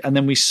he did. And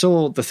then we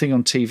saw the thing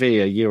on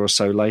TV a year or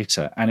so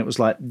later. And it was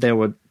like there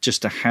were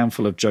just a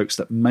handful of jokes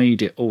that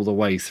made it all the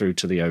way through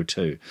to the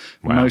O2.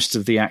 Wow. Most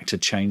of the act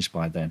had changed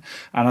by then.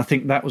 And I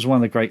think that was one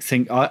of the great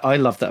things. I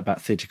love that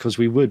about theatre because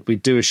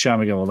we'd do a show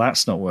and we go, "Well,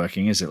 that's not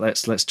working, is it?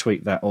 Let's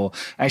tweak that." Or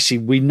actually,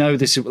 we know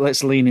this.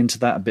 Let's lean into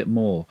that a bit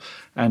more.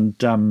 And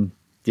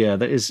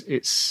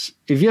it's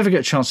if you ever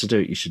get a chance to do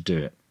it, you should do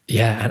it.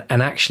 Yeah,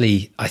 and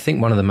actually, I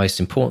think one of the most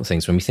important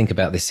things when we think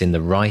about this in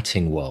the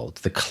writing world,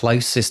 the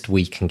closest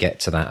we can get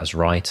to that as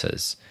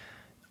writers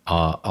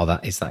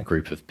is that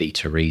group of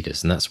beta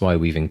readers. And that's why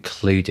we've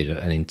included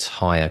an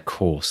entire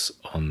course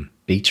on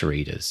beta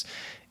readers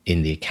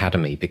in the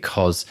academy,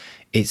 because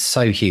it's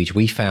so huge.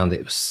 We found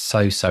it was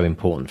so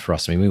important for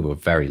us. I mean, we were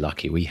very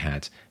lucky. We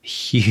had a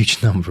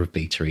huge number of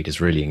beta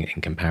readers, really,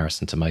 in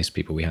comparison to most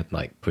people. We had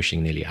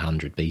pushing nearly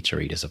 100 beta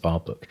readers of our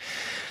book.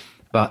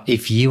 But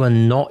if you are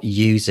not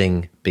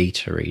using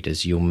beta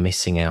readers, you're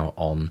missing out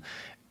on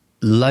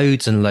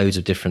loads and loads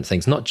of different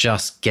things, not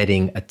just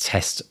getting a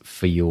test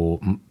for your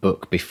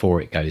book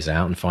before it goes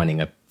out and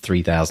finding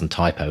 3,000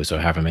 typos or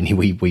however many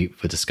we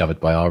were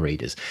discovered by our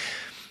readers.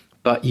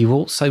 But you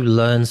also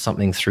learn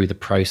something through the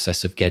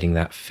process of getting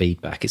that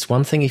feedback. It's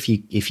one thing if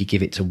you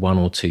give it to one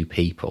or two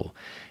people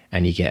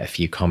and you get a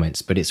few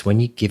comments, but it's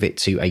when you give it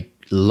to a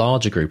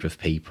larger group of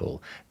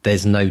people,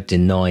 there's no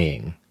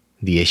denying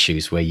the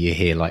issues where you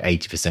hear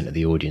 80% of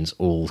the audience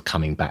all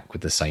coming back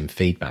with the same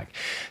feedback.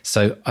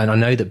 So, and I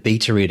know that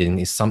beta reading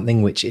is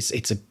something which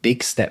it's a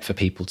big step for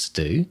people to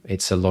do.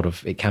 It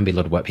can be a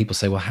lot of work. People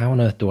say, well, how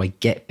on earth do I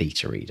get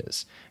beta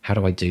readers? How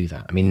do I do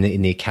that? I mean,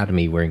 in the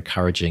academy, we're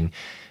encouraging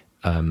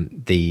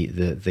the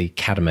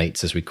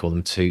academates, as we call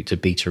them, to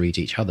beta read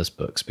each other's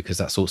books, because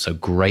that's also a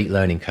great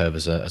learning curve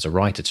as a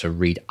writer to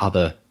read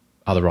other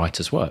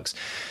writers' works.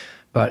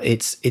 But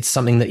it's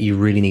something that you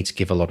really need to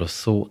give a lot of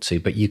thought to,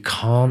 but you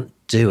can't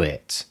do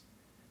it.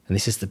 And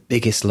this is the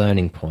biggest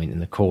learning point in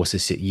the course,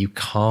 is that you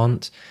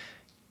can't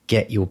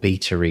get your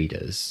beta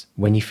readers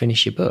when you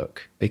finish your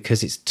book,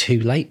 because it's too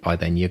late by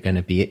then. You're going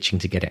to be itching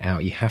to get it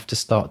out. You have to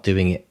start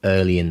doing it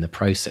early in the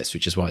process,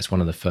 which is why it's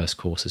one of the first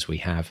courses we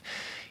have,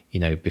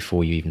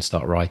 before you even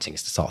start writing,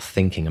 is to start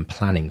thinking and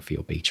planning for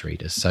your beta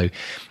readers. So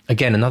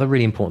again, another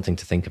really important thing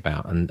to think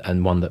about,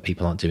 and one that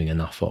people aren't doing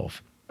enough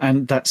of.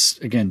 And that's,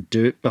 again,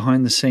 do it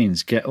behind the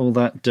scenes. Get all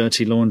that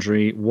dirty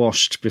laundry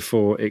washed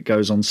before it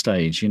goes on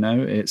stage,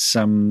 It's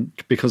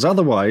because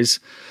otherwise,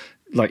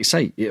 like you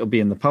say, it'll be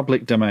in the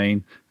public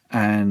domain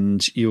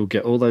and you'll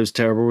get all those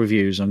terrible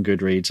reviews on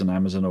Goodreads and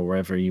Amazon or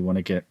wherever you want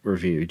to get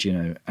reviewed,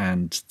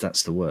 and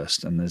that's the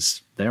worst. And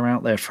they're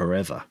out there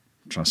forever.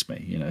 Trust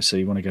me, so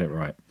you want to get it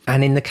right.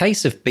 And in the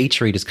case of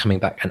beta readers coming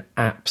back and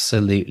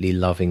absolutely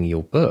loving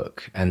your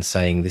book and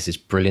saying, this is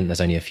brilliant,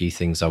 there's only a few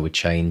things I would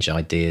change,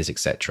 ideas,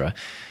 etc.,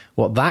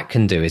 what that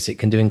can do is it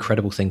can do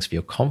incredible things for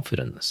your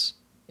confidence.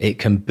 It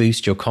can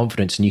boost your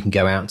confidence, and you can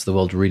go out into the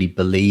world really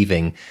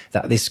believing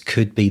that this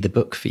could be the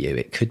book for you.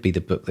 It could be the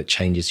book that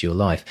changes your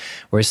life.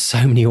 Whereas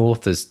so many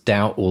authors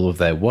doubt all of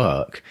their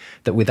work,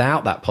 that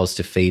without that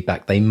positive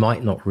feedback, they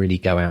might not really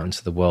go out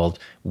into the world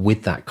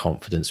with that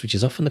confidence, which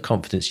is often the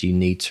confidence you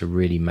need to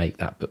really make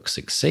that book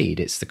succeed.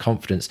 It's the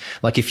confidence,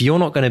 like if you're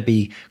not going to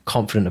be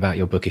confident about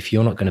your book, if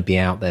you're not going to be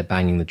out there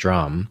banging the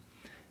drum,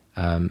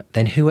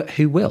 then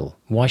who will?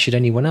 Why should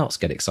anyone else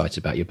get excited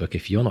about your book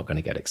if you're not going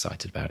to get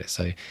excited about it?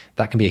 So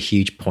that can be a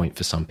huge point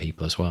for some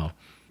people as well.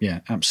 Yeah,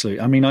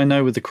 absolutely. I mean, I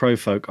know with the Crow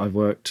Folk, I've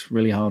worked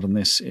really hard on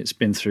this. It's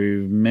been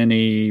through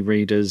many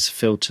readers,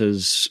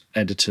 filters,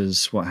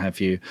 editors, what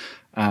have you.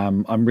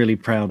 I'm really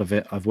proud of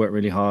it. I've worked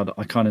really hard.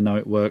 I kind of know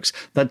it works.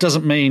 That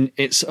doesn't mean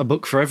it's a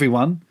book for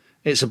everyone.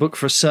 It's a book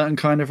for a certain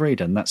kind of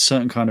reader, and that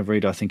certain kind of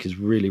reader I think is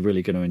really,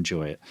 really going to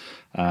enjoy it.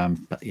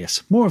 But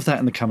yes, more of that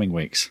in the coming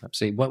weeks.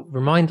 Absolutely. Well,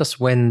 remind us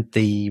when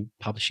the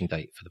publishing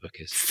date for the book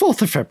is.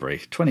 4th of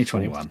February,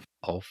 2021.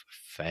 4th of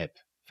Feb.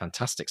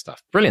 Fantastic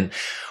stuff. Brilliant.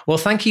 Well,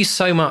 thank you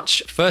so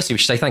much. Firstly, we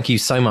should say thank you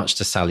so much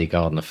to Sally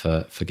Gardner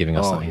for giving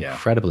us that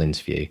incredible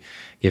interview,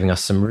 giving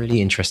us some really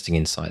interesting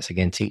insights,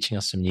 again, teaching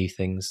us some new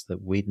things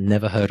that we'd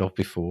never heard of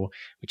before,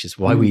 which is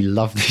why we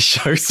love this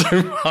show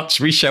so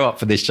much. We show up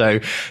for this show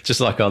just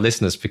like our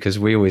listeners because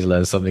we always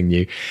learn something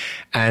new.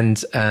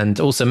 And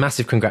also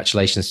massive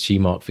congratulations to you,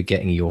 Mark, for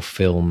getting your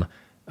film,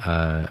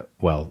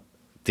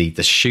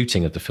 the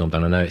shooting of the film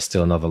done. I know it's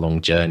still another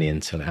long journey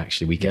until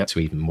actually we get to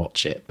even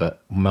watch it,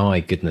 but my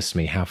goodness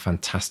me, how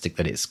fantastic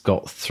that it's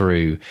got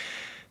through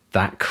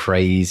that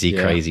crazy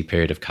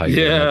period of COVID.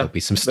 There'll be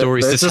some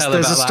stories to tell about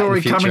that. There's a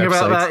story coming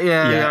about that.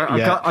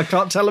 I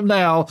can't tell them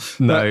now.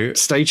 No,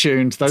 stay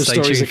tuned. Those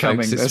stories are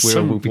coming.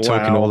 We'll be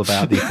talking all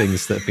about the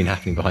things that have been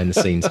happening behind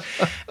the scenes,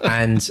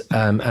 and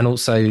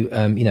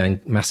also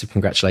massive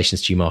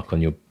congratulations to you, Mark,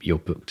 on your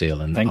book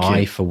deal. And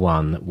I, for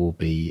one, will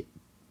be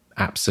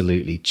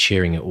absolutely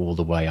cheering it all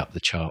the way up the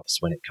charts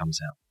when it comes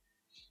out.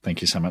 Thank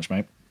you so much,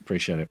 mate.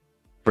 Appreciate it.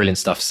 Brilliant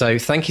stuff. So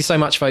thank you so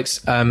much,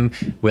 folks.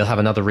 We'll have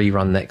another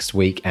rerun next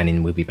week,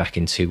 and we'll be back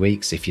in 2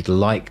 weeks. If you'd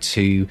like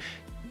to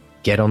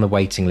get on the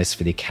waiting list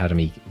for the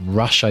Academy,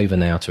 rush over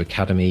now to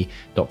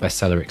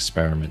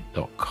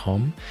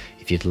academy.bestsellerexperiment.com.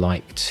 If you'd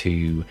like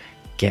to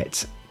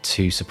get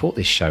to support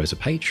this show as a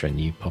patron,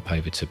 you pop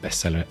over to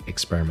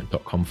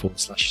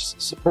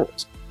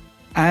bestsellerexperiment.com/support.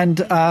 And,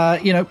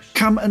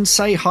 come and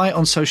say hi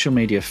on social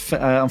media.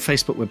 On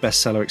Facebook, we're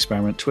Bestseller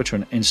Experiment. Twitter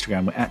and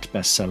Instagram, we're at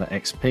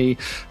BestsellerXP.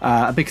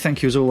 A big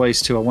thank you, as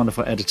always, to our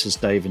wonderful editors,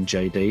 Dave and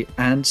JD.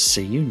 And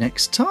see you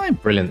next time.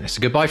 Brilliant. It's a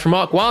goodbye from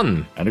Mark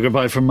 1. And a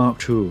goodbye from Mark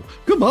 2.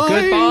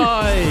 Goodbye.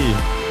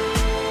 Goodbye.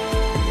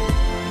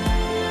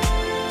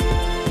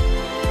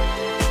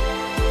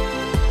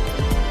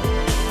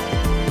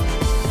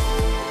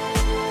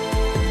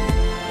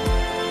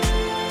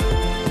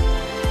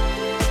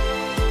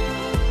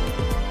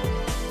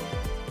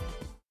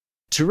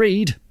 To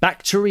read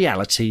Back to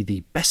Reality,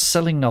 the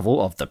best-selling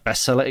novel of the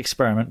Bestseller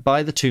Experiment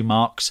by the two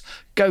Marks,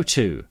 go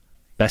to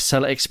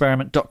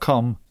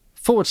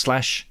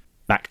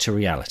bestsellerexperiment.com/Back to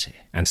Reality.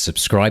 And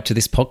subscribe to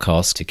this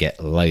podcast to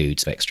get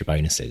loads of extra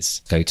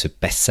bonuses. Go to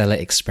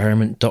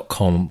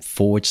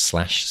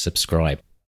bestsellerexperiment.com/subscribe.